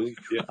the bills.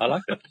 Yeah, I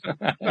like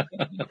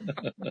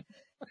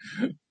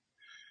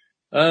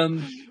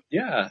that.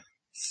 Yeah.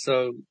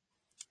 So,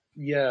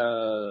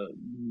 yeah,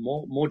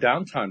 more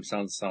downtime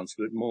sounds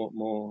good.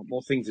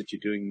 More things that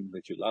you're doing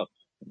that you love.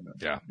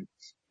 Yeah.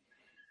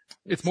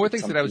 It's more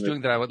things that I was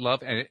doing that I would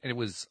love, and it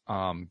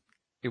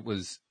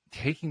was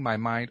taking my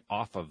mind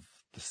off of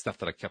the stuff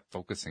that I kept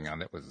focusing on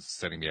that was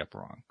setting me up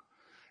wrong.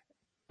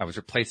 I was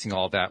replacing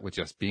all that with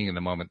just being in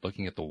the moment,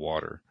 looking at the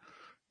water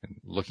and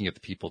looking at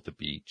the people at the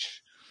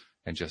beach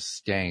and just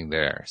staying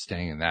there,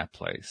 staying in that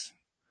place.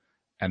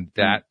 And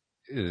that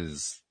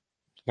is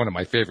one of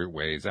my favorite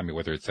ways. I mean,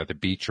 whether it's at the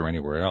beach or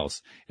anywhere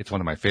else, it's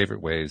one of my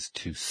favorite ways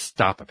to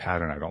stop a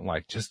pattern I don't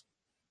like. Just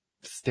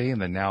stay in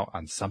the now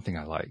on something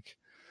I like.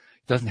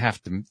 It doesn't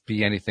have to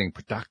be anything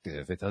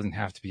productive. It doesn't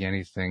have to be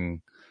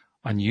anything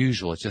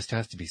unusual. It just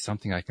has to be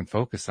something I can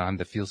focus on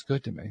that feels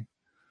good to me.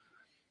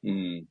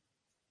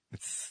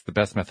 It's the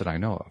best method I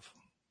know of.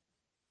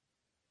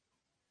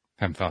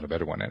 Haven't found a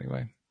better one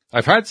anyway.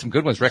 I've had some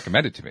good ones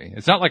recommended to me.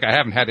 It's not like I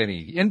haven't had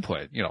any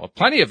input,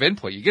 plenty of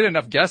input. You get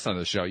enough guests on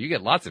the show, you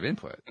get lots of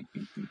input,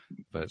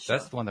 but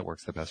that's the one that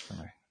works the best for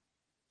me.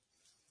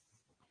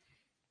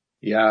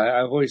 Yeah,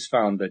 I've always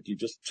found that you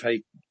just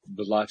take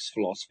the life's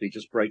philosophy,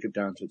 just break it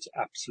down to its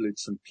absolute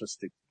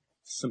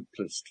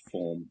simplest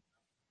form,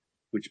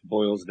 which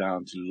boils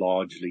down to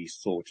largely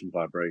thought and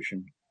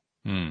vibration.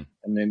 And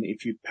then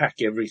if you pack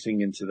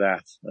everything into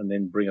that and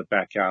then bring it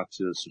back out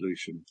to the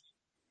solution,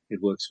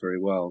 it works very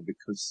well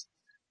because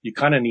you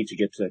kind of need to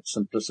get to that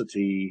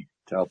simplicity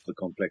to help the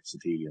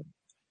complexity. And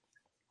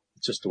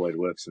it's just the way it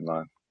works in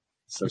life.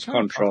 So it's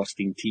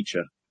contrasting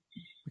teacher.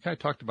 We kind of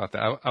talked about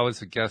that. I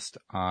was a guest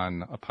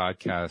on a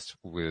podcast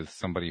with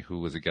somebody who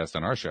was a guest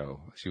on our show.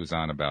 She was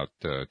on about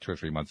 2 or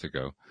 3 months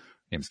ago. Her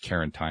name's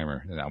Karen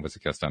Timer, and I was a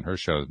guest on her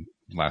show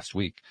last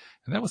week.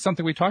 And that was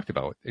something we talked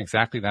about,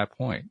 exactly that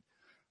point.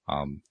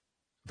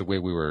 The way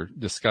we were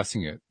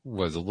discussing it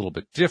was a little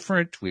bit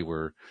different. We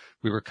were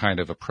kind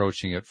of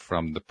approaching it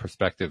from the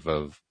perspective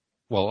of,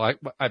 well,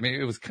 I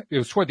mean, it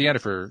was toward the end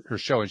of her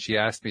show, and she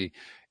asked me,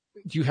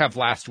 do you have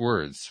last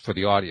words for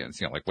the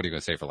audience? Like, what are you going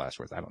to say for last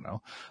words? I don't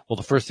know. Well,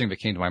 the first thing that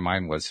came to my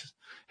mind was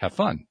have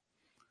fun.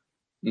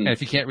 And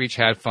if you can't reach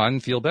have fun,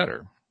 feel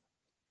better.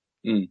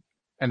 And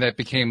that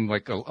became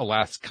like a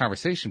last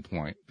conversation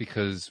point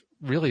because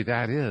really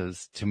that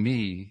is, to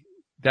me,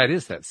 that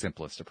is that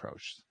simplest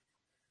approach,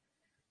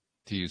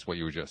 to use what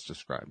you were just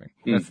describing.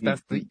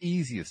 That's the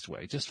easiest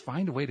way. Just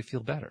find a way to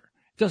feel better.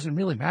 It doesn't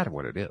really matter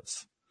what it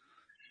is.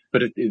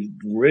 But it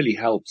really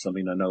helps. I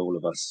mean, I know all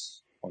of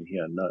us on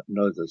here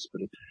know this,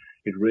 but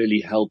it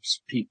really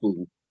helps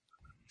people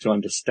to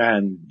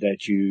understand that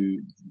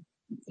the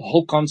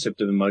whole concept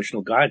of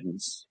emotional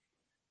guidance,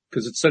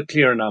 because it's so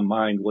clear in our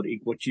mind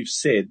what you've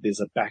said, there's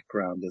a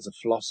background, there's a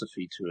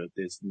philosophy to it,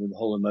 there's the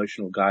whole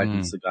emotional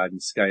guidance, the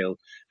guidance scale,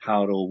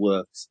 how it all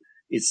works.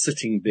 It's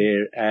sitting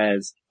there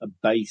as a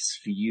base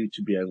for you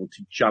to be able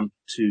to jump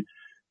to,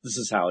 this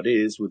is how it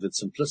is with its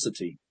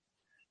simplicity.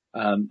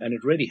 And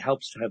it really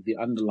helps to have the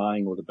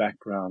underlying or the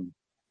background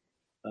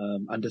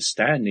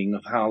understanding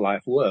of how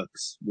life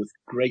works with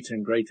greater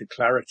and greater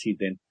clarity.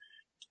 Then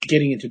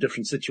getting into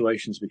different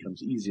situations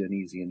becomes easier and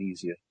easier and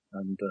easier.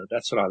 And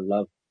that's what I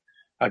love.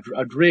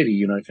 I'd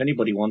really, if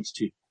anybody wants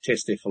to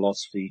test their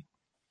philosophy,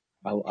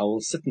 I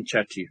will sit and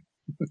chat to you.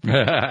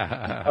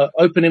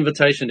 Open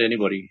invitation to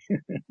anybody.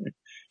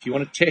 If you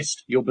want to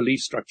test your belief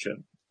structure,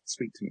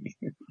 speak to me.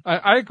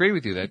 I agree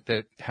with you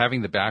that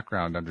having the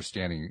background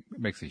understanding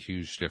makes a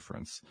huge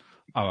difference.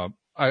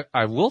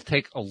 I will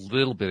take a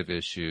little bit of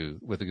issue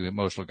with the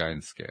emotional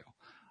guidance scale.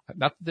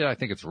 Not that I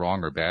think it's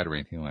wrong or bad or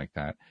anything like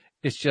that.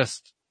 It's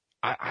just,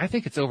 I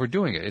think it's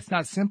overdoing it. It's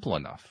not simple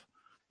enough.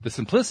 The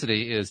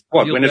simplicity is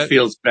when it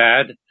feels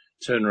bad,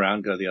 turn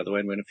around, go the other way,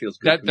 and when it feels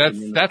good,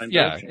 that's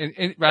yeah.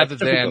 And rather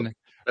than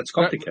That's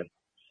complicated.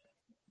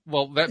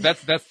 Well,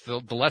 that's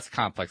the less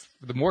complex.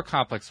 The more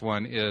complex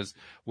one is,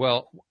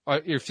 well,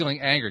 you're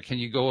feeling anger. Can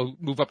you go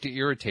move up to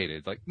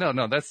irritated? Like,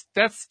 no,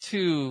 that's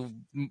too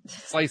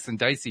slice and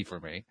dicey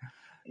for me.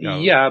 No.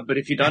 Yeah, but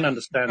if you don't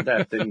understand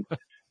that,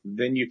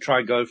 then you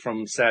try go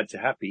from sad to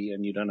happy,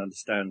 and you don't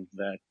understand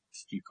that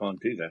you can't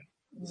do that.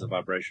 There's a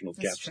vibrational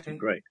gap too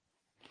great.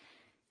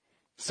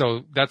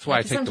 So that's why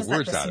I take the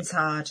words out. It's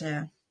hard,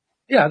 yeah.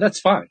 Yeah, that's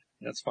fine.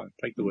 That's fine.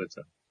 Take the words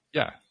out.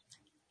 Yeah.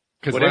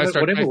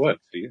 Whatever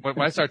works for you.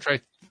 When I start trying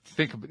to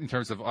think in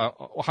terms of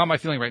how am I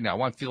feeling right now?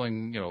 Well, I'm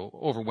feeling,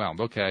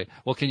 overwhelmed. Okay.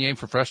 Well, can you aim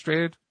for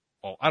frustrated?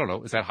 Well, I don't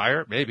know. Is that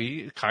higher?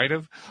 Maybe, kind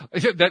of.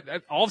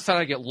 That all of a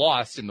sudden I get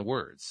lost in the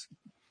words.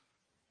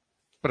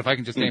 But if I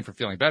can just aim for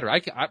feeling better,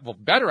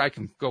 better I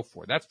can go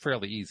for. That's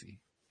fairly easy.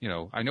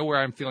 I know where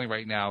I'm feeling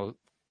right now.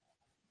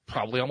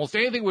 Probably almost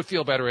anything would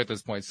feel better at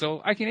this point,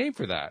 so I can aim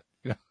for that.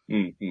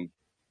 Mm-hmm.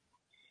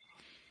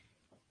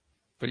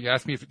 But you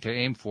asked me to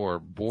aim for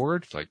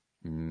bored, like.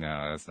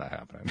 No, that's not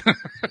happening.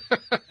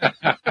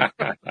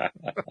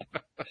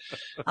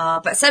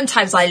 But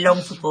sometimes I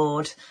long for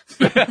bored.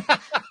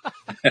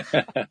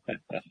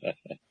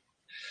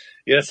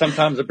 Yeah,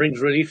 sometimes it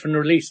brings relief and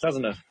release,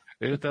 doesn't it?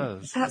 It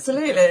does.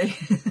 Absolutely.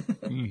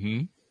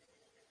 Mm-hmm.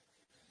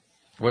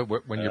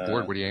 When you're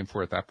bored, what do you aim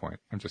for at that point?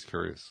 I'm just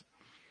curious.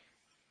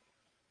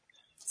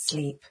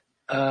 Sleep.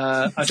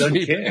 I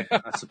don't care,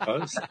 I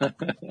suppose.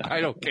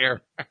 I don't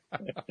care.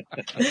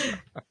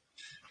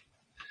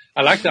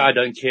 I like the I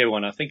don't care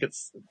one. I think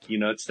it's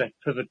that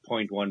pivot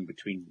point one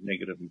between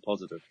negative and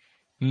positive.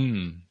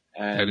 And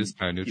that is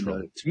kind of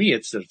neutral. To me,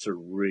 it's a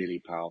really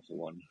powerful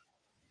one.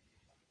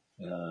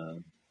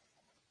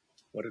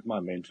 What did my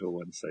mentor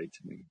once say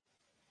to me?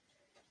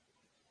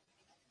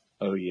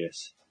 Oh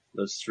yes,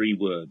 those 3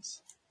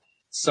 words.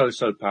 So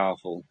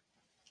powerful.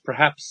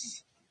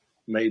 Perhaps,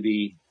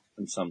 maybe,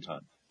 and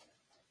sometimes.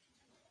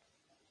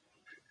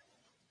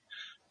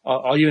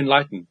 Are you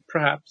enlightened?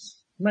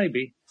 Perhaps,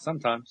 maybe,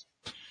 sometimes.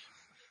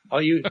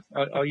 Are you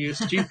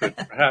stupid?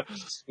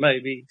 Perhaps,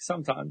 maybe,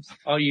 sometimes.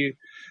 Are you?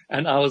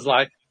 And I was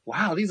like,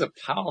 wow, these are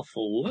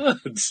powerful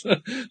words.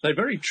 They're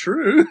very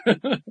true.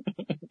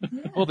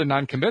 Well, they're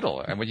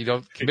non-committal. And when you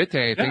don't commit to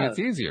anything, it's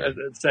easier.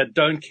 It's that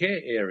don't care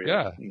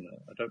area. Yeah.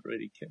 I don't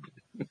really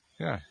care.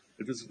 Yeah.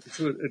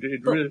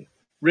 It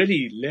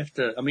really left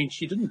her. I mean,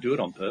 she didn't do it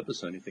on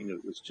purpose or anything.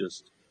 It was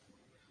just,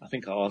 I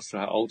think I asked her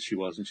how old she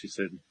was, and she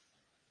said,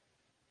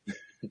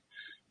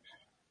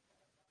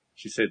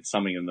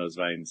 something in those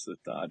veins that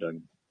I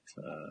don't,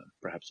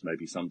 perhaps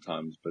maybe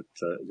sometimes, but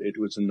it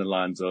was in the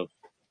lines of,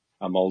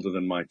 I'm older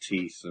than my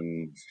teeth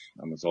and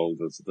I'm as old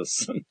as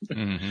this,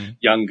 mm-hmm.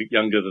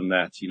 younger than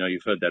that.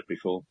 You've heard that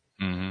before.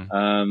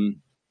 Mm-hmm.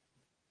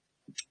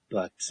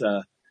 But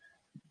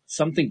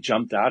something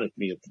jumped out at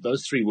me.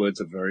 Those 3 words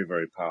are very,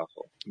 very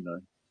powerful.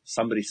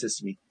 Somebody says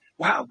to me,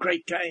 wow,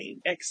 great game.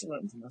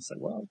 Excellent. And I say,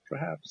 well,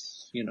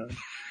 perhaps,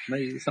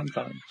 maybe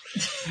sometime.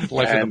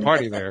 Life of the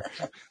party there.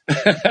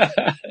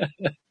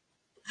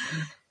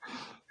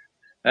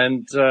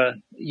 And,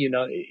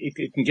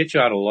 it can get you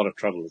out of a lot of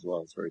trouble as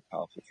well. It's very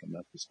powerful from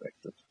that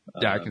perspective.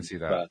 Yeah, I can see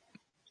that.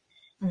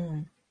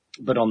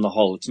 But on the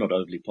whole, it's not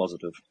overly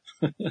positive.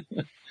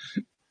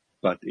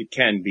 But it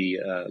can be,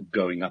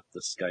 going up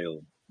the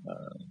scale,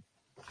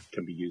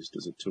 can be used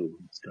as a tool.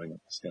 It's going up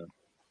the scale.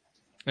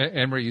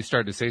 Anne-Marie, you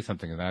started to say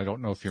something, and I don't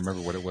know if you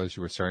remember what it was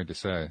you were starting to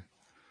say.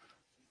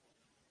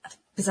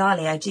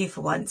 Bizarrely, I do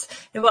for once.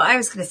 What I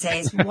was going to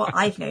say is what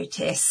I've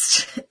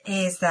noticed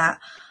is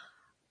that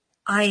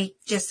I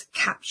just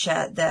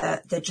capture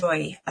the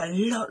joy a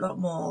lot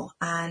more.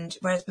 And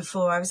whereas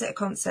before I was at a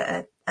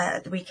concert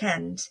at the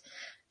weekend,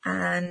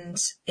 and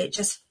it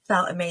just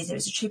felt amazing. It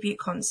was a tribute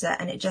concert,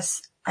 and it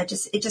just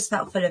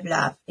felt full of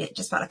love. It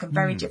just felt like a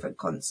very different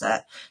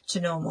concert to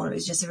normal. It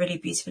was just a really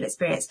beautiful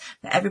experience,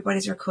 but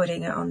everybody's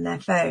recording it on their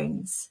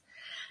phones.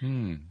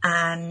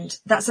 And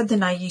that's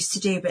something I used to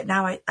do, but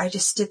now I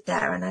just stood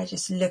there and I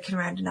just looking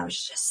around and I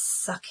was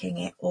just sucking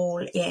it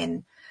all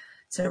in.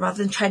 So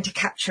rather than trying to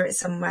capture it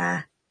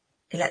somewhere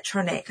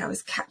electronic, I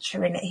was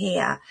capturing it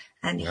here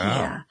and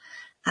here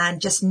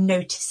and just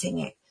noticing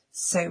it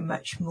so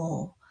much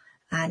more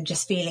and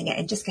just feeling it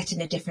and just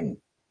getting a different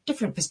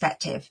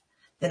perspective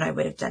than I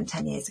would have done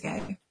 10 years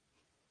ago.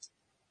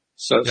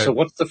 So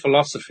what's the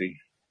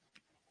philosophy?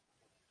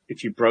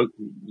 If you broke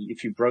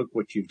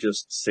what you've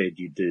just said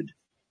you did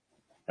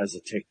as a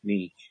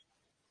technique.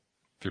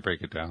 If you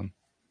break it down.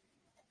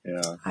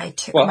 Yeah.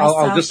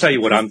 I'll just tell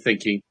you what I'm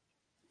thinking.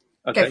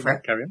 Okay, go for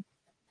it. Carry on.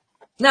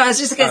 No, I was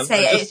just going to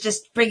say it's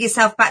just bring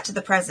yourself back to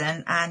the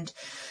present and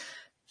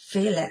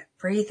feel it,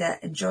 breathe it,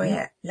 enjoy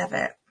it, love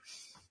it.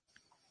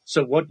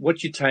 So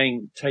what you're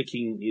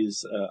taking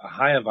is a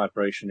higher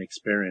vibration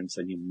experience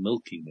and you're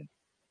milking it.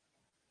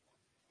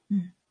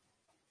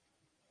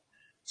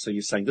 So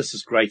you're saying, this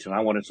is great and I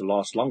want it to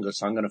last longer,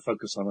 so I'm going to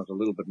focus on it a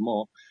little bit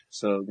more.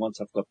 So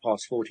once I've got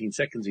past 14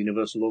 seconds, the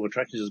universal law of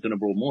attraction is going to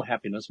bring more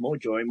happiness, more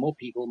joy, more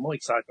people, more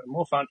excitement,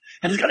 more fun,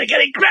 and it's going to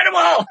get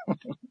incredible!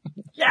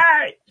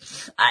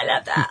 I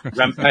love that.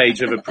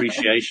 Rampage of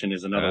appreciation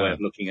is another way of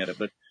looking at it.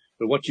 But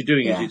what you're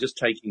doing is you're just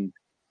taking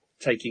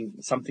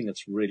something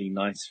that's really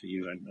nice for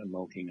you and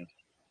milking it.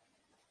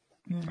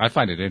 I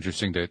find it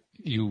interesting that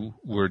you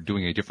were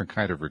doing a different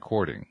kind of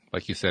recording.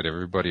 Like you said,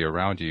 everybody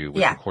around you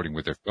was recording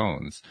with their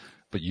phones,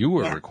 but you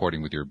were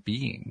recording with your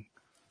being.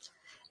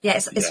 Yeah,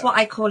 it's what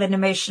I call an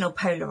emotional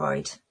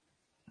Polaroid.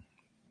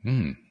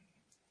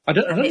 I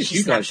don't know if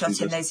you guys do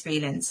snapshotting those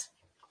feelings.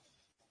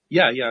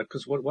 Yeah,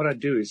 because what I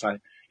do is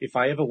if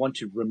I ever want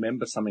to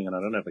remember something and I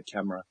don't have a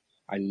camera,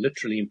 I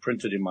literally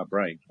imprint it in my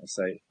brain. I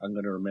say, I'm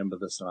going to remember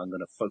this and I'm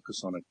going to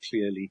focus on it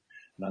clearly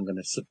and I'm going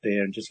to sit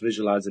there and just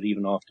visualize it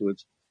even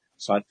afterwards.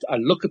 So I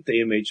look at the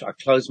image, I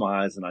close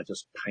my eyes and I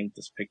just paint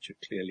this picture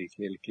clearly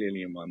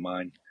in my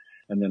mind.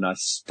 And then I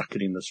stuck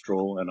it in the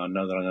straw and I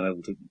know that I'm going to be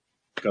able to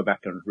go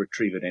back and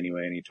retrieve it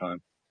anyway,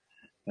 anytime.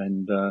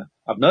 And,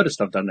 I've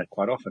noticed I've done that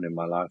quite often in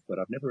my life, but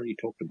I've never really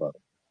talked about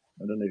it.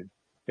 I don't know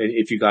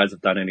if you guys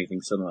have done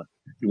anything similar.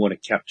 You want to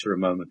capture a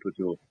moment with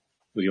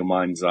your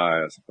mind's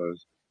eye, I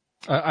suppose.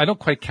 I don't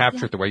quite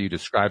capture it the way you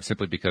describe,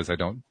 simply because I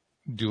don't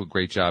do a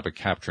great job at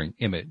capturing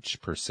image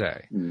per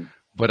se,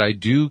 but I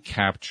do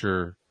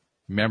capture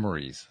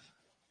memories.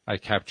 I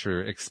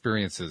capture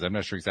experiences. I'm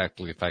not sure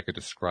exactly if I could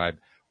describe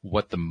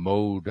what the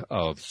mode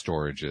of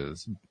storage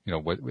is.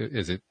 What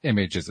is it?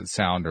 Image? Is it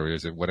sound? Or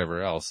is it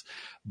whatever else?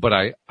 But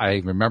I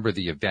remember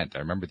the event. I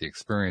remember the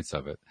experience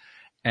of it.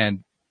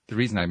 And the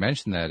reason I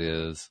mention that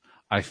is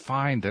I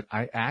find that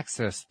I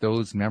access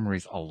those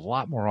memories a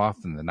lot more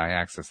often than I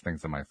access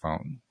things on my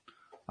phone.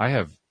 I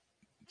have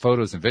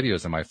photos and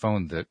videos on my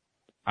phone that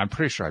I'm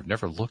pretty sure I've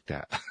never looked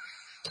at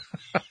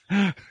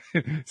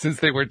since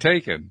they were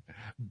taken.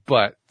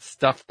 But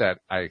stuff that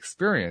I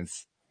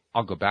experience,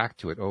 I'll go back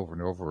to it over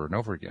and over and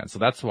over again. So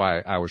that's why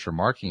I was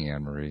remarking,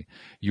 Anne-Marie,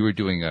 you were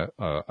doing a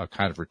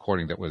kind of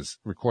recording that was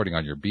recording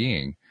on your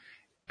being,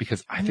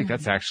 because I think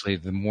that's actually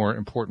the more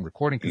important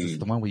recording, because it's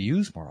the one we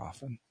use more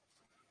often.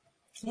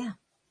 Yeah.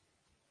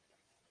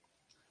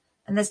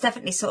 And there's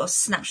definitely sort of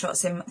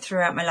snapshots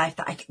throughout my life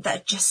that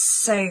are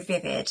just so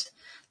vivid.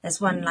 There's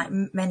one like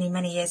many,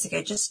 many years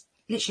ago, just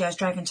literally I was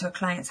driving to a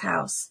client's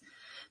house,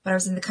 but I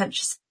was in the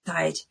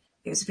countryside.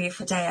 It was a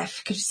beautiful day. I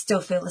could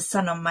still feel the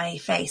sun on my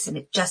face, and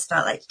it just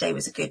felt like today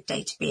was a good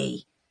day to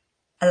be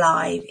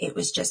alive. It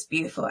was just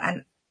beautiful.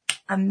 And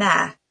I'm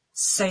there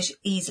so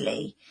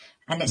easily.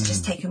 And it's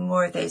just taken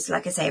more of those,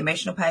 like I say,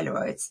 emotional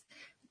Polaroids.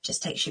 It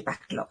just takes you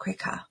back a lot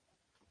quicker.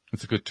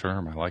 It's a good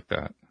term. I like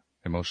that.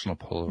 Emotional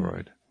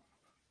Polaroid.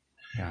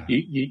 Yeah.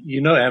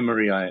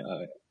 Anne-Marie, I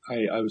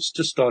was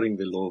just starting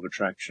the law of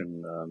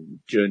attraction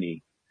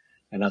journey.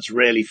 And I was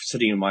really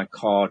sitting in my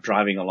car,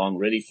 driving along,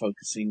 really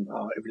focusing.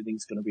 Oh,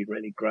 everything's going to be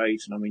really great,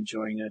 and I'm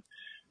enjoying it.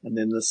 And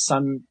then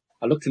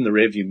I looked in the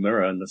rearview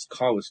mirror, and this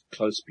car was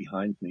close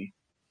behind me.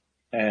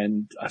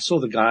 And I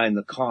saw the guy in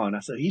the car, and I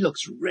said, he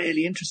looks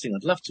really interesting.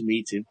 I'd love to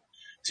meet him.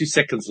 2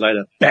 seconds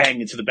later, bang,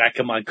 into the back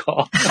of my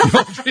car.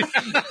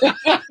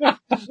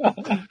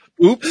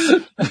 Oops.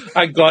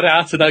 I got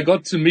out, and I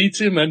got to meet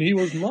him, and he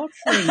was not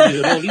friendly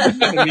at all. He didn't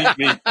want to meet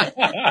me.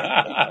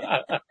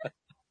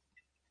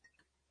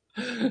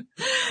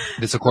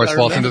 This, of course,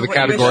 falls into the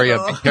category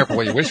of be careful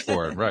what you wish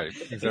for. Right.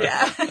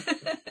 Exactly.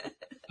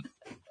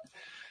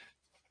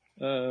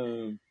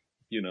 Yeah.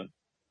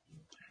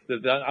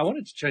 I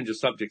wanted to change the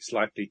subject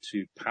slightly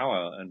to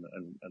power and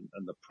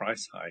the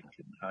price hike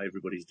and how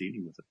everybody's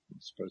dealing with it. I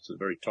suppose it's a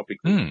very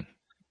topical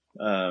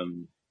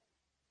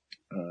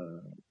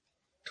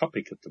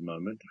topic at the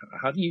moment.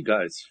 How do you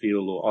guys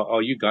feel, or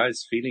are you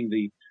guys feeling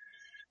the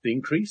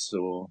increase,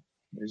 or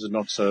is it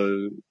not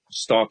so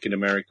stark in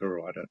America,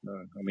 or I don't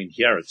know? I mean,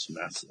 here it's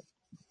massive.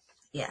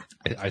 Yeah.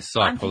 I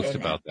saw a post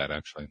about that,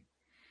 actually.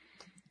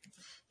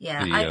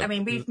 Yeah, I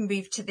mean, we've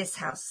moved to this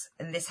house,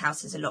 and this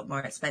house is a lot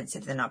more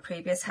expensive than our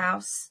previous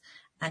house.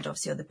 And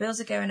obviously all the bills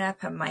are going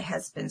up, and my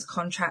husband's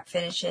contract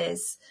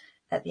finishes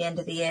at the end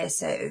of the year.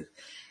 So,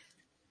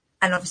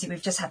 and obviously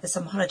we've just had the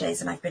summer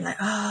holidays, and I've been like,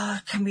 oh,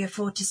 can we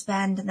afford to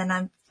spend? And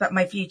then but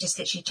my view just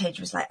literally changed.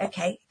 Was like,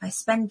 okay, if I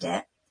spend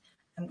it,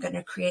 I'm going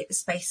to create the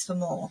space for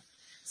more.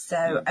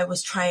 So I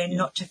was trying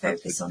not to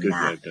focus on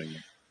that.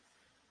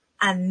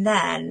 And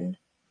then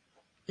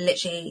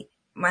literally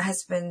my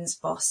husband's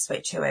boss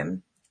spoke to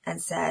him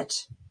and said,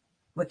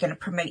 we're going to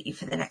promote you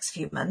for the next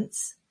few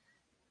months.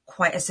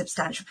 Quite a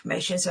substantial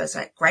promotion. So I was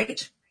like,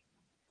 great,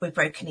 we've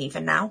broken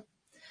even now.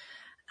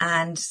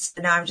 And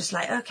so now I'm just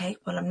like, okay,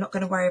 well, I'm not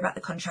going to worry about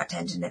the contract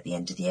ending at the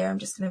end of the year. I'm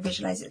just going to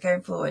visualize it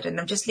going forward. And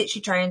I'm just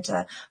literally trying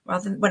to,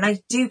 rather than when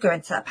I do go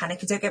into that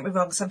panic, and don't get me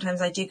wrong,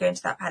 sometimes I do go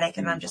into that panic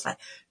and I'm just like,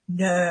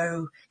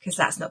 no, because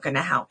that's not going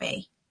to help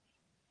me.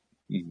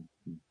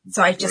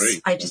 So I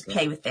just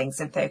play with things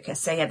and focus.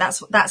 So yeah,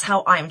 that's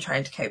how I'm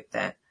trying to cope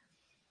with it.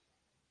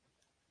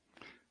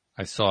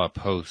 I saw a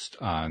post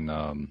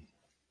on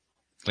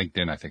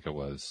LinkedIn, I think it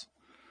was.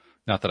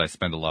 Not that I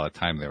spend a lot of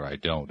time there. I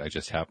don't. I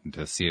just happened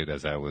to see it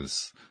as I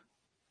was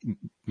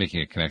making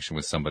a connection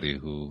with somebody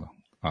who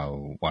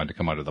wanted to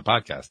come onto the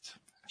podcast,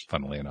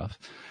 funnily enough.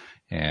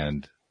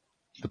 And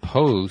the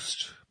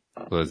post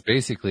was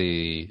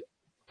basically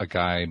a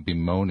guy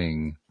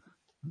bemoaning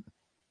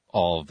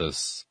all of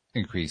this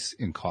increase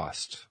in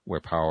cost where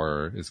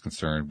power is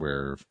concerned,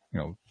 where,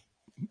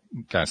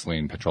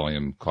 gasoline,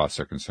 petroleum costs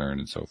are concerned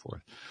and so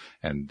forth.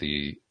 And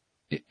the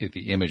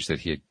image that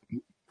he had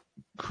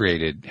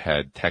created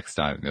had text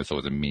on it, so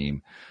it was a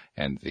meme.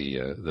 And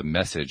the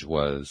message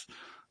was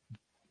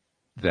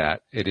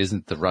that it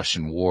isn't the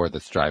Russian war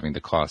that's driving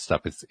the cost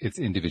up. It's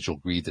individual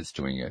greed that's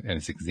doing it. And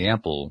his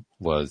example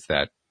was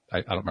that,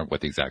 I don't remember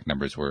what the exact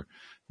numbers were.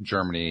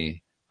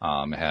 Germany,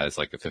 has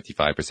like a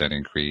 55%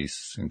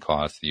 increase in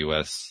cost. The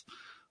U.S.,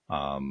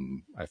 I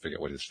forget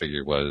what his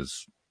figure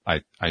was.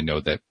 I know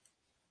that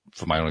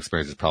from my own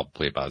experience, it's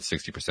probably about a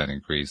 60%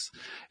 increase.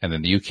 And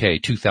then the UK,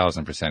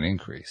 2,000%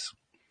 increase.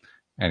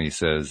 And he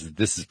says,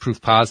 this is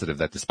proof positive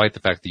that despite the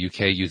fact the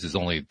UK uses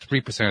only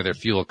 3% of their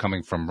fuel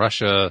coming from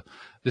Russia,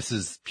 this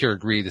is pure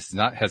greed. This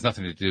has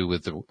nothing to do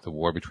with the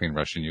war between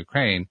Russia and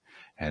Ukraine.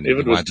 And if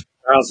it was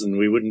 2,000,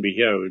 we wouldn't be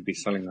here. We'd be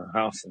selling our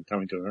house and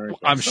coming to America.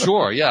 I'm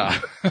sure, yeah.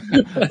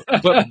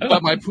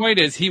 but my point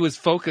is, he was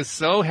focused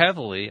so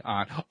heavily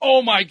on,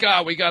 oh my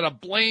God, we got to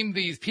blame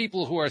these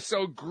people who are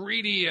so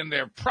greedy and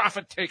they're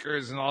profit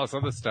takers and all this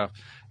other stuff.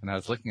 And I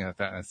was looking at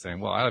that and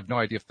saying, well, I have no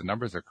idea if the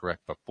numbers are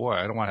correct, but boy,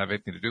 I don't want to have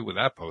anything to do with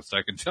that post.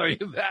 I can tell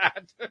you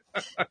that.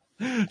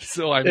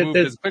 So I moved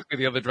as quickly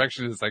the other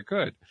direction as I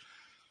could.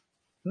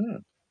 Yeah.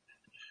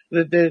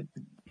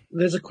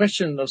 There's a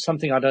question of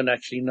something I don't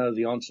actually know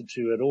the answer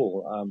to at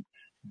all.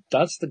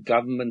 Does the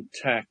government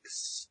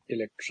tax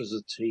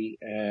electricity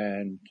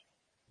and...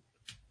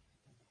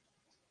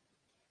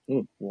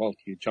 Oh, Walt,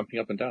 you're jumping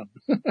up and down.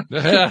 I'm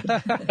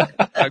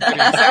getting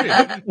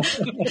excited.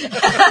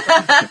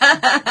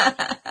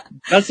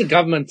 Does the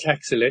government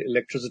tax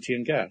electricity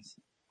and gas?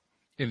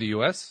 In the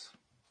U.S.?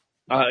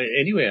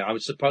 Anywhere. I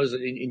would suppose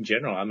in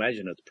general, I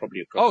imagine it's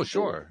probably across. Oh,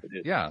 sure.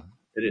 Yeah.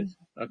 It is.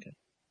 Okay.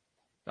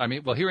 I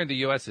mean, well, here in the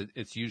U.S.,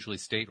 it's usually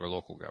state or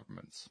local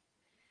governments.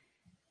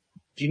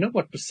 Do you know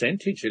what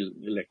percentage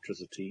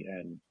electricity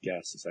and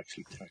gas is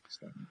actually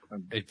taxed?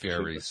 It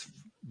varies.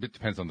 It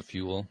depends on the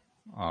fuel.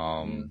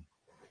 I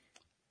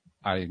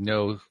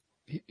know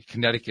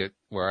Connecticut,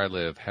 where I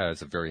live,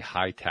 has a very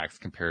high tax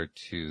compared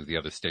to the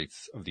other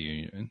states of the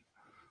union.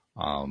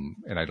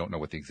 And I don't know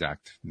what the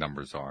exact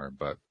numbers are,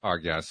 but our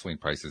gasoline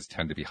prices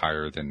tend to be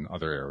higher than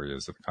other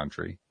areas of the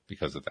country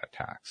because of that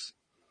tax.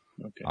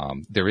 Okay.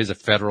 There is a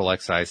federal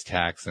excise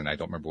tax, and I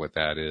don't remember what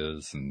that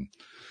is, and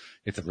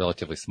it's a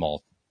relatively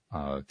small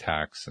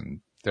tax,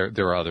 and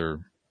there are other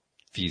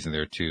fees in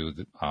there too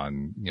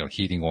on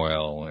heating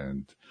oil,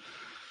 and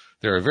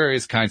there are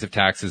various kinds of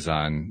taxes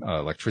on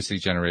electricity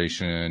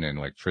generation and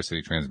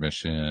electricity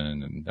transmission,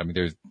 and I mean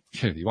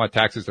you want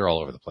taxes, they're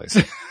all over the place.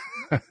 Okay.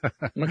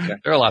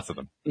 There are lots of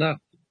them. No,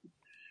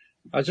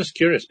 I was just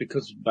curious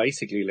because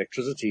basically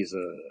electricity is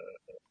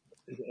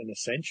an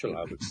essential,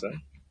 I would say.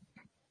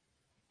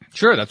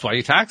 Sure, that's why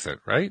you tax it,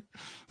 right?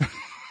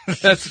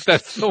 That's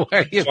the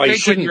way you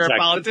think when you're a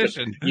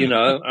politician.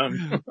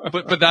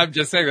 But I'm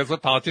just saying that's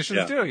what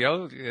politicians do.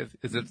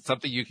 Is it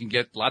something you can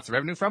get lots of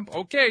revenue from?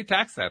 Okay,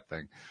 tax that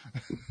thing.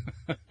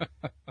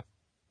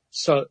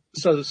 So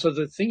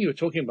the thing you were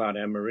talking about,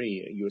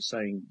 Anne-Marie, you were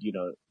saying,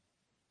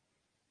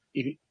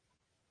 if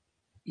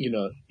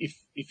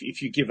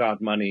you give out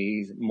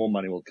money, more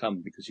money will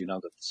come because you know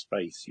that the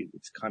space.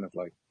 It's kind of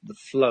like the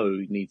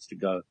flow needs to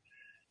go.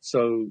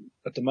 So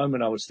at the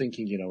moment, I was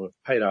thinking, we've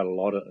paid out a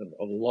lot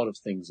of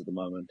things at the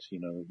moment.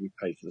 We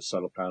paid for the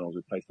solar panels,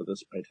 we paid for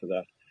this, paid for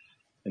that,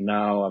 and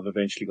now I've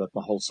eventually got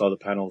my whole solar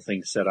panel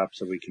thing set up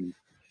so we can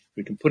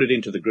put it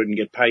into the grid and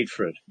get paid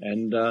for it.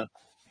 And I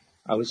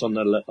was on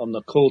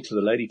the call to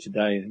the lady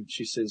today, and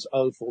she says,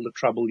 "Oh, for all the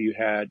trouble you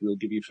had, we'll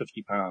give you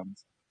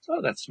 £50."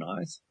 Oh, that's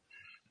nice.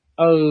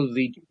 Oh,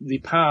 the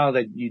power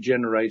that you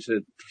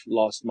generated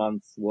last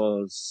month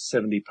was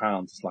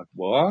 £70. It's like,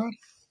 what?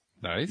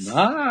 Nice.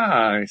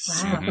 Wow.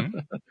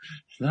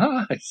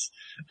 Nice.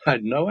 I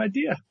had no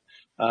idea.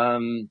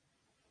 Then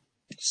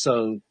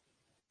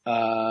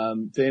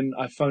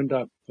I phoned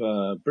up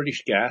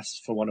British Gas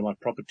for one of my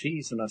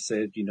properties, and I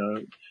said,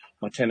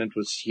 my tenant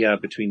was here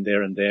between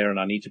there, and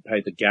I need to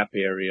pay the gap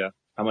area.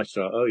 How much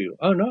do I owe you?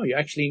 Oh no, you're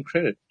actually in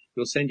credit.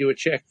 We'll send you a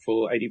check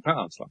for £80.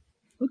 Like,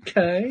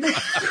 okay,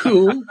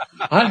 cool.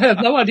 I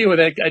have no idea what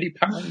that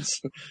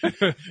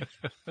 £80,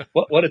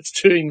 what it's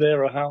doing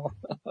there or how.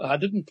 I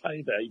didn't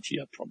pay the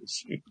 80, I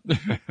promise you.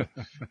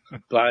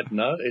 But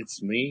no,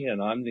 it's me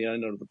and I'm the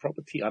owner of the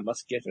property. I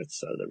must get it.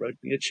 So they wrote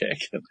me a check.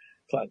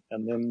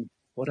 And then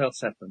what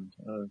else happened?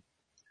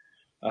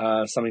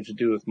 Something to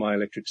do with my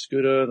electric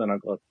scooter. Then I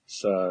got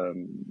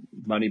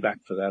money back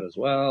for that as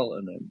well.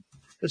 And then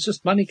there's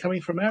just money coming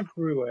from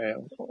everywhere,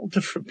 all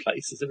different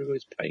places.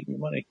 Everybody's paying the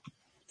money.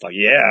 Like,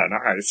 yeah,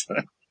 nice.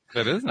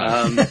 That is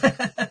nice.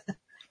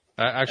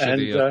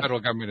 Actually, the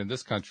federal government in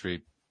this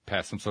country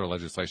passed some sort of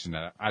legislation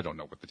that I don't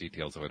know what the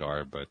details of it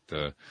are, but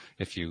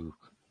if you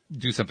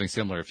do something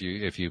similar if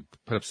you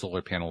put up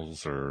solar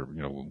panels or,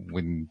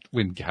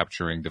 wind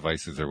capturing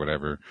devices or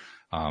whatever.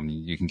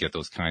 You can get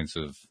those kinds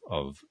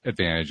of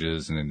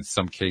advantages. And in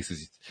some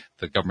cases,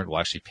 the government will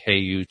actually pay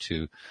you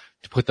to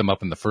put them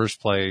up in the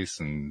first place.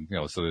 And,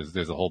 so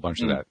there's a whole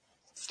bunch of that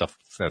stuff,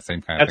 that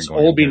same kind of thing. That's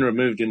all been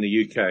removed in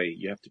the UK.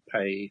 You have to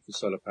pay for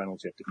solar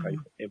panels. You have to pay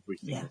for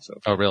everything. Yeah.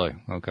 Oh, really?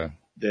 Okay.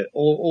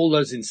 All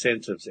those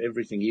incentives,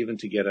 everything, even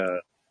to get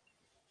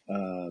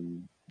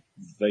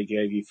they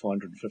gave you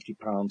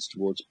 £450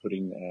 towards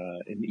putting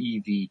an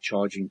EV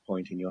charging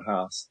point in your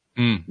house.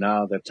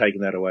 Now they've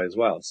taken that away as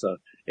well. So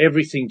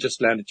everything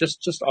just landed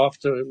just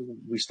after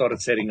we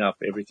started setting up.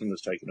 Everything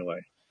was taken away.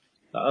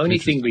 The only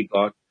thing we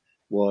got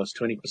was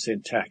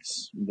 20%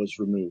 tax was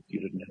removed. You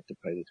didn't have to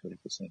pay the 20%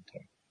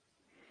 tax,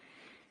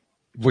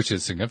 which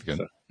is significant.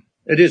 So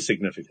it is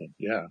significant,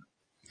 yeah.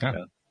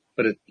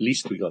 But at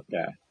least we got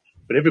that.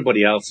 But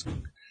everybody else,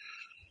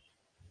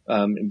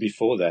 and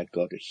before that,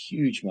 got a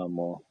huge amount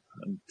more.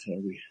 And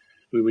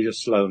we were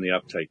just slow in the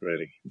uptake,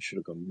 really. We should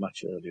have gone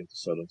much earlier to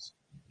solars.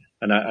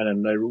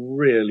 And they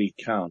really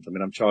count. I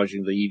mean, I'm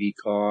charging the EV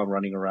car, I'm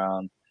running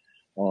around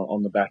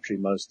on the battery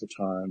most of the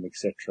time,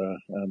 etc.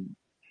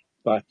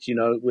 But,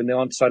 when they're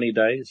on sunny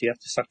days, you have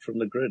to suck from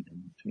the grid,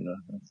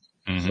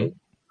 So,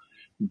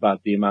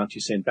 but the amount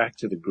you send back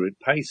to the grid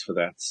pays for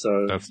that.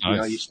 So, that's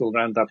nice. You still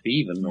round up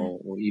even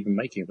or even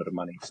making a bit of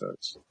money. So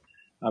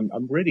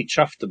I'm really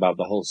chuffed about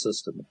the whole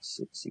system.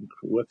 It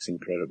works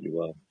incredibly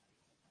well.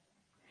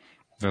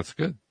 That's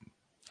good.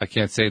 I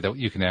can't say that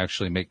you can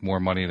actually make more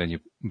money than you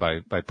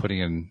by putting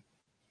in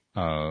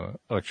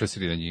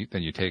electricity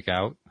than you take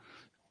out,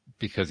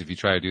 because if you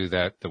try to do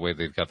that the way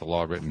they've got the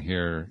law written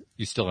here,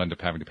 you still end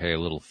up having to pay a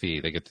little fee.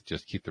 They get to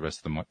just keep the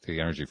rest of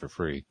the energy for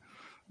free.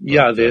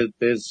 Yeah,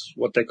 there's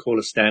what they call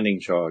a standing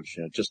charge.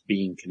 Just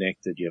being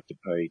connected, you have to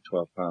pay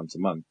 £12 a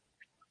month.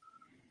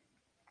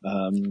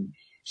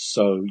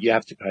 So you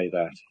have to pay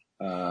that.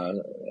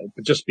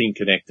 But just being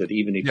connected,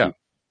 even if you.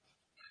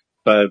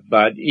 But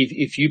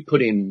if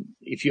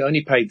you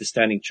only paid the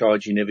standing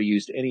charge, you never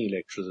used any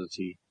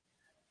electricity,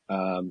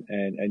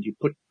 and you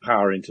put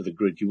power into the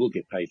grid, you will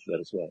get paid for that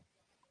as well.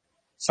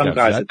 Some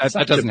guys,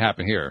 that doesn't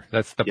happen here.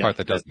 That's the part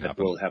that doesn't happen.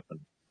 That will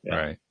happen. Yeah.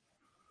 Right.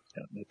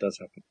 Yeah, it does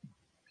happen.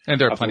 And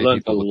there are plenty of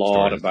people I've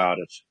learned about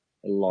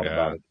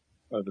it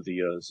over the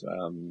years.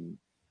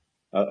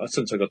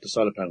 Since I got the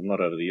solar panel,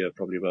 not over the year,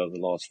 probably over the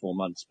last 4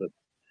 months, but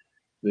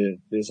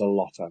there's a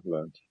lot I've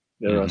learned.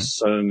 There are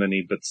so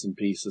many bits and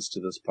pieces to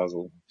this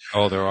puzzle.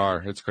 Oh, there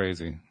are. It's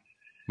crazy.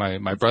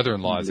 My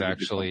brother-in-law is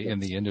actually in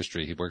the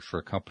industry. He works for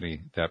a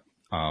company that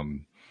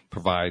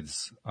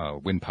provides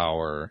wind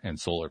power and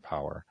solar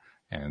power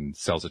and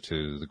sells it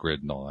to the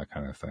grid and all that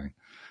kind of thing.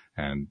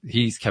 And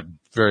he's kept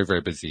very,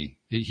 very busy.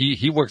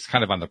 He works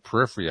kind of on the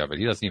periphery of it.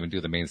 He doesn't even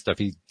do the main stuff.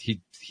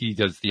 He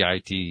does the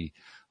IT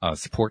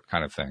support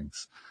kind of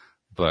things.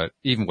 But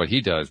even what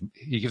he does,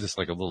 he gives us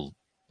like a little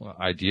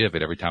idea of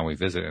it every time we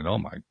visit. And oh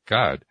my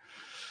God,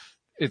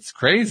 it's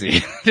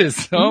crazy. There's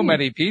so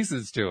many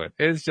pieces to it.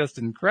 It's just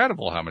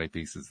incredible how many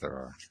pieces there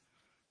are.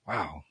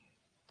 Wow.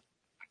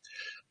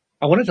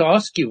 I wanted to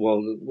ask you,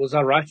 was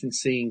I right in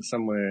seeing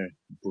somewhere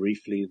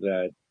briefly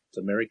that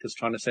America's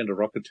trying to send a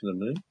rocket to the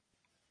moon?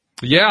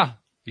 Yeah.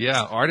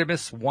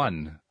 Artemis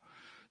 1.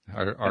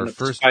 Our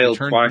first failed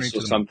twice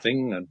or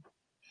something, and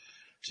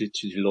to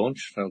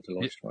launch, failed to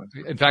launch twice.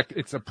 In fact,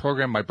 it's a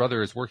program my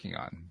brother is working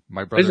on.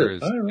 My brother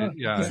is right.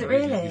 Is it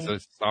really? He's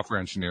a software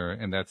engineer,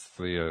 and that's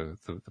the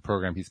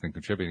program he's been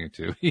contributing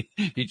to.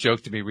 He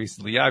joked to me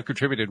recently, I've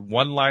contributed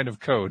one line of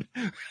code.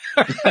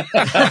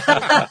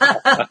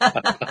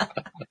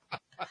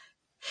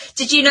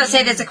 Did you not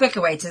say there's a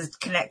quicker way to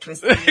connect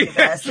with the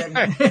universe?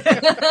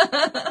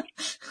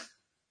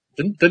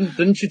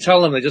 Didn't you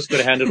tell them they just got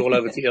to hand it all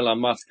over to Elon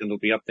Musk and it'll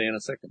be up there in a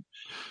second?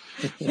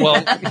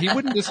 Well, he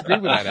wouldn't disagree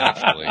with that,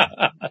 actually.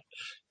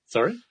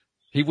 Sorry?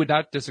 He would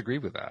not disagree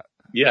with that.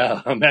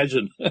 Yeah,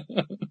 imagine.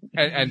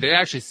 and they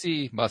actually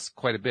see Musk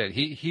quite a bit.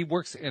 He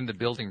works in the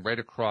building right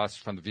across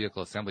from the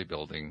vehicle assembly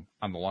building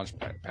on the launch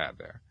pad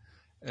there.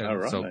 All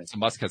right. So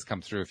Musk has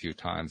come through a few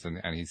times and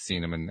he's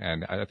seen him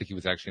and I think he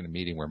was actually in a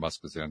meeting where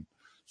Musk was in.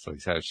 So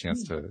he's had a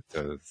chance to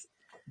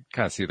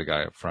kind of see the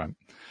guy up front.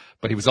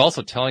 But he was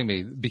also telling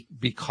me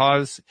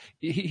because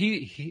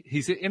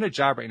he's in a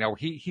job right now where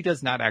he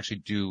does not actually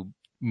do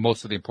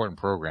most of the important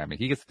programming.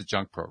 He gets the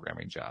junk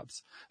programming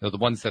jobs. The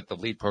ones that the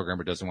lead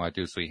programmer doesn't want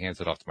to do, so he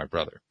hands it off to my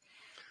brother.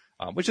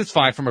 Which is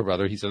fine for my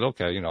brother. He said,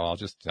 okay, I'll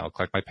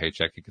collect my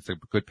paycheck. He gets a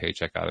good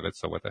paycheck out of it.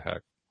 So what the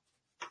heck?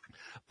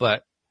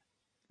 But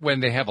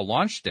when they have a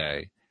launch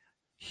day,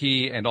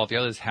 he and all the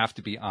others have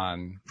to be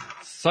on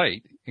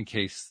site in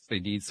case they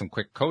need some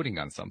quick coding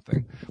on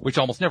something, which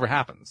almost never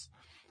happens,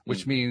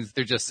 which means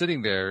they're just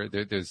sitting there.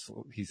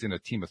 He's in a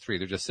team of 3.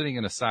 They're just sitting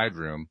in a side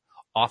room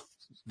off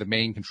the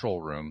main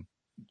control room.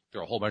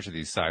 There are a whole bunch of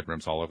these side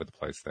rooms all over the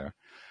place there.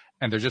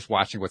 And they're just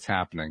watching what's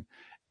happening.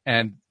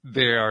 And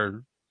they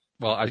are,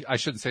 well, I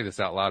shouldn't say this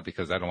out loud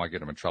because I don't want to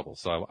get them in trouble.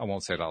 So I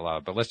won't say it out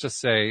loud, but let's just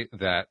say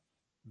that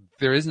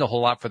there isn't a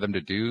whole lot for them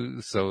to do.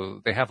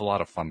 So they have a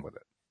lot of fun with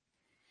it.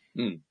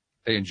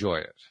 They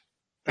enjoy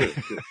it.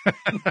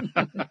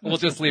 We'll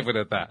just leave it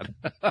at that.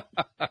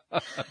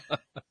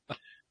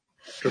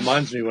 It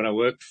reminds me when I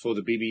worked for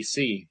the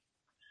BBC,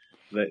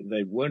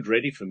 they weren't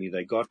ready for me.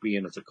 They got me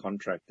in as a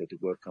contractor to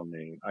work on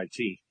the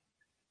IT.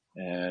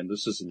 And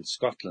this was in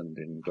Scotland,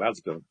 in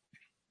Glasgow.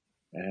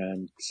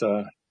 And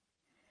so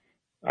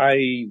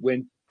I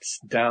went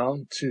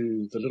down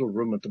to the little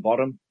room at the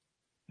bottom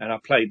and I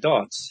played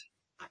darts.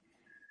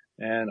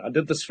 And I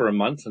did this for a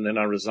month and then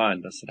I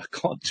resigned. I said, I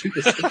can't do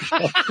this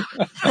anymore.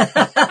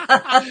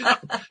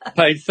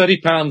 Paid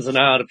 £30 an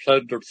hour to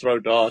throw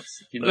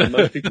darts. You know,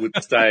 most people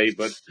would stay,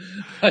 but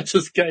I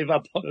just gave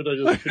up on it. I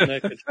just couldn't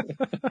make it.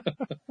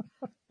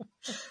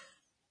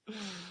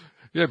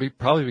 Yeah, he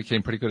probably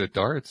became pretty good at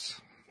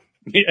darts.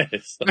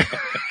 Yes.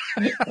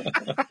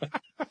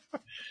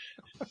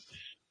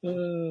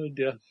 Oh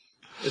dear.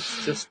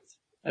 It's just,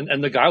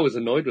 and the guy was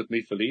annoyed with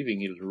me for leaving.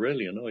 He was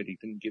really annoyed. He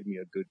didn't give me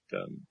a good,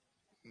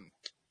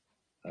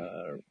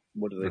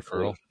 what do they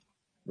call it?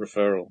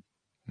 Referral.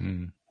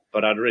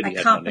 But I'd already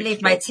I can't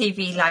believe my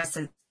TV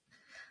license.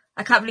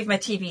 I can't believe my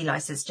TV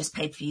license just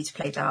paid for you to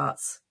play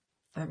darts.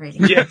 I really.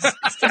 Yes.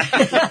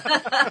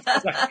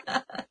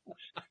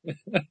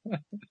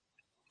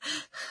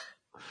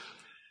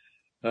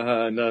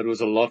 No, it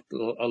was a lot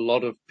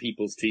of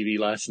people's TV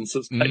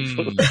licenses paid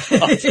for the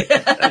darts.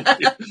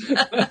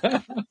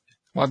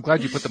 Well, I'm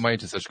glad you put the money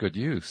to such good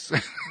use.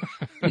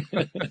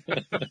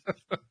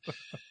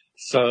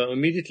 So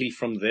immediately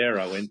from there,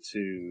 I went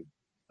to,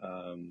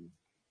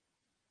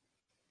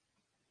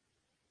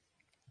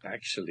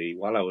 actually,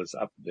 while I was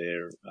up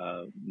there,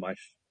 a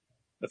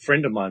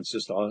friend of mine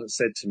just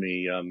said to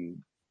me, I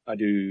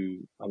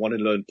want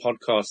to learn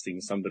podcasting.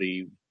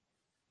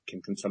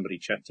 Can somebody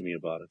chat to me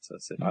about it? So I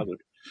said, I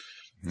would.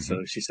 Mm-hmm.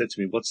 So she said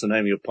to me, what's the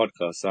name of your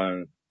podcast?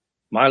 So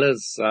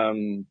Myla's,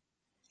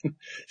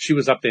 she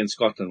was up there in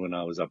Scotland when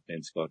I was up there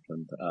in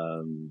Scotland,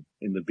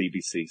 in the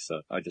BBC.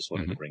 So I just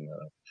wanted to bring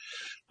her up.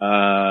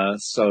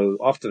 So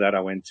after that,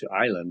 I went to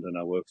Ireland and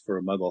I worked for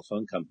a mobile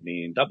phone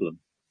company in Dublin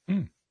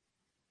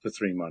for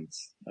 3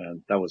 months.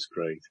 And that was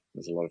great. It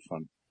was a lot of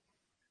fun.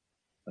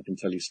 I can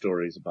tell you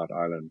stories about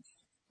Ireland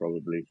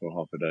probably for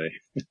half a day.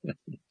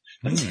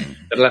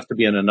 It'll have to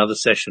be in another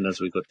session as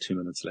we've got 2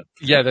 minutes left.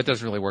 Yeah, that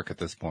doesn't really work at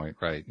this point,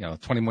 right?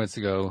 20 minutes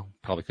ago,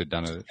 probably could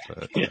have done it.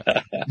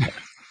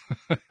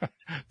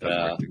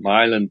 But,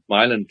 my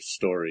Ireland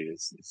story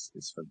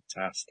is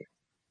fantastic.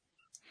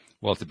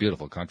 Well, it's a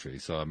beautiful country.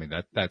 So, I mean,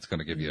 that's going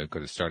to give you a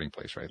good starting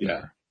place right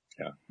there.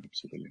 Yeah,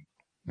 absolutely.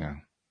 Yeah.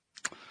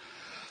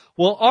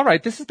 Well, all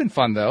right. This has been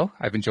fun, though.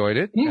 I've enjoyed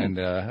it. And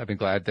I've been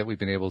glad that we've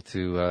been able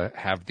to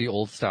have the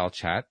old style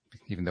chat,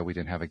 even though we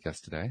didn't have a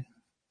guest today.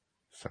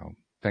 So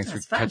thanks for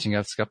catching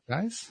us up,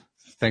 guys.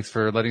 Thanks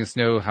for letting us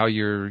know how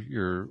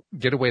your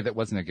getaway that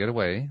wasn't a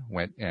getaway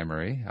went,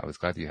 Anne-Marie. I was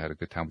glad you had a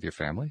good time with your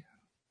family.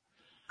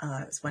 Oh,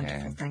 it was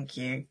wonderful. Thank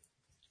you.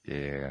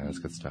 Yeah, that's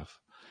good stuff.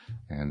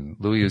 And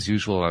Louis, as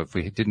usual, if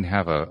we didn't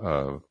have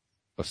a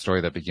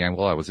story that began,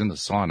 well, I was in the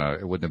sauna,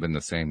 it wouldn't have been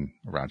the same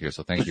around here.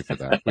 So thank you for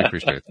that. We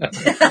appreciate that.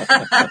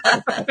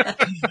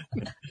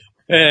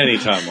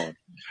 Anytime on.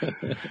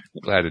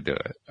 Glad to do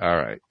it. All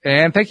right.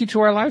 And thank you to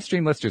our live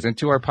stream listeners and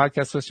to our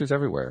podcast listeners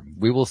everywhere.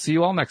 We will see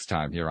you all next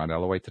time here on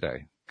LOA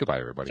Today. Goodbye,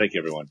 everybody. Thank you,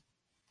 everyone.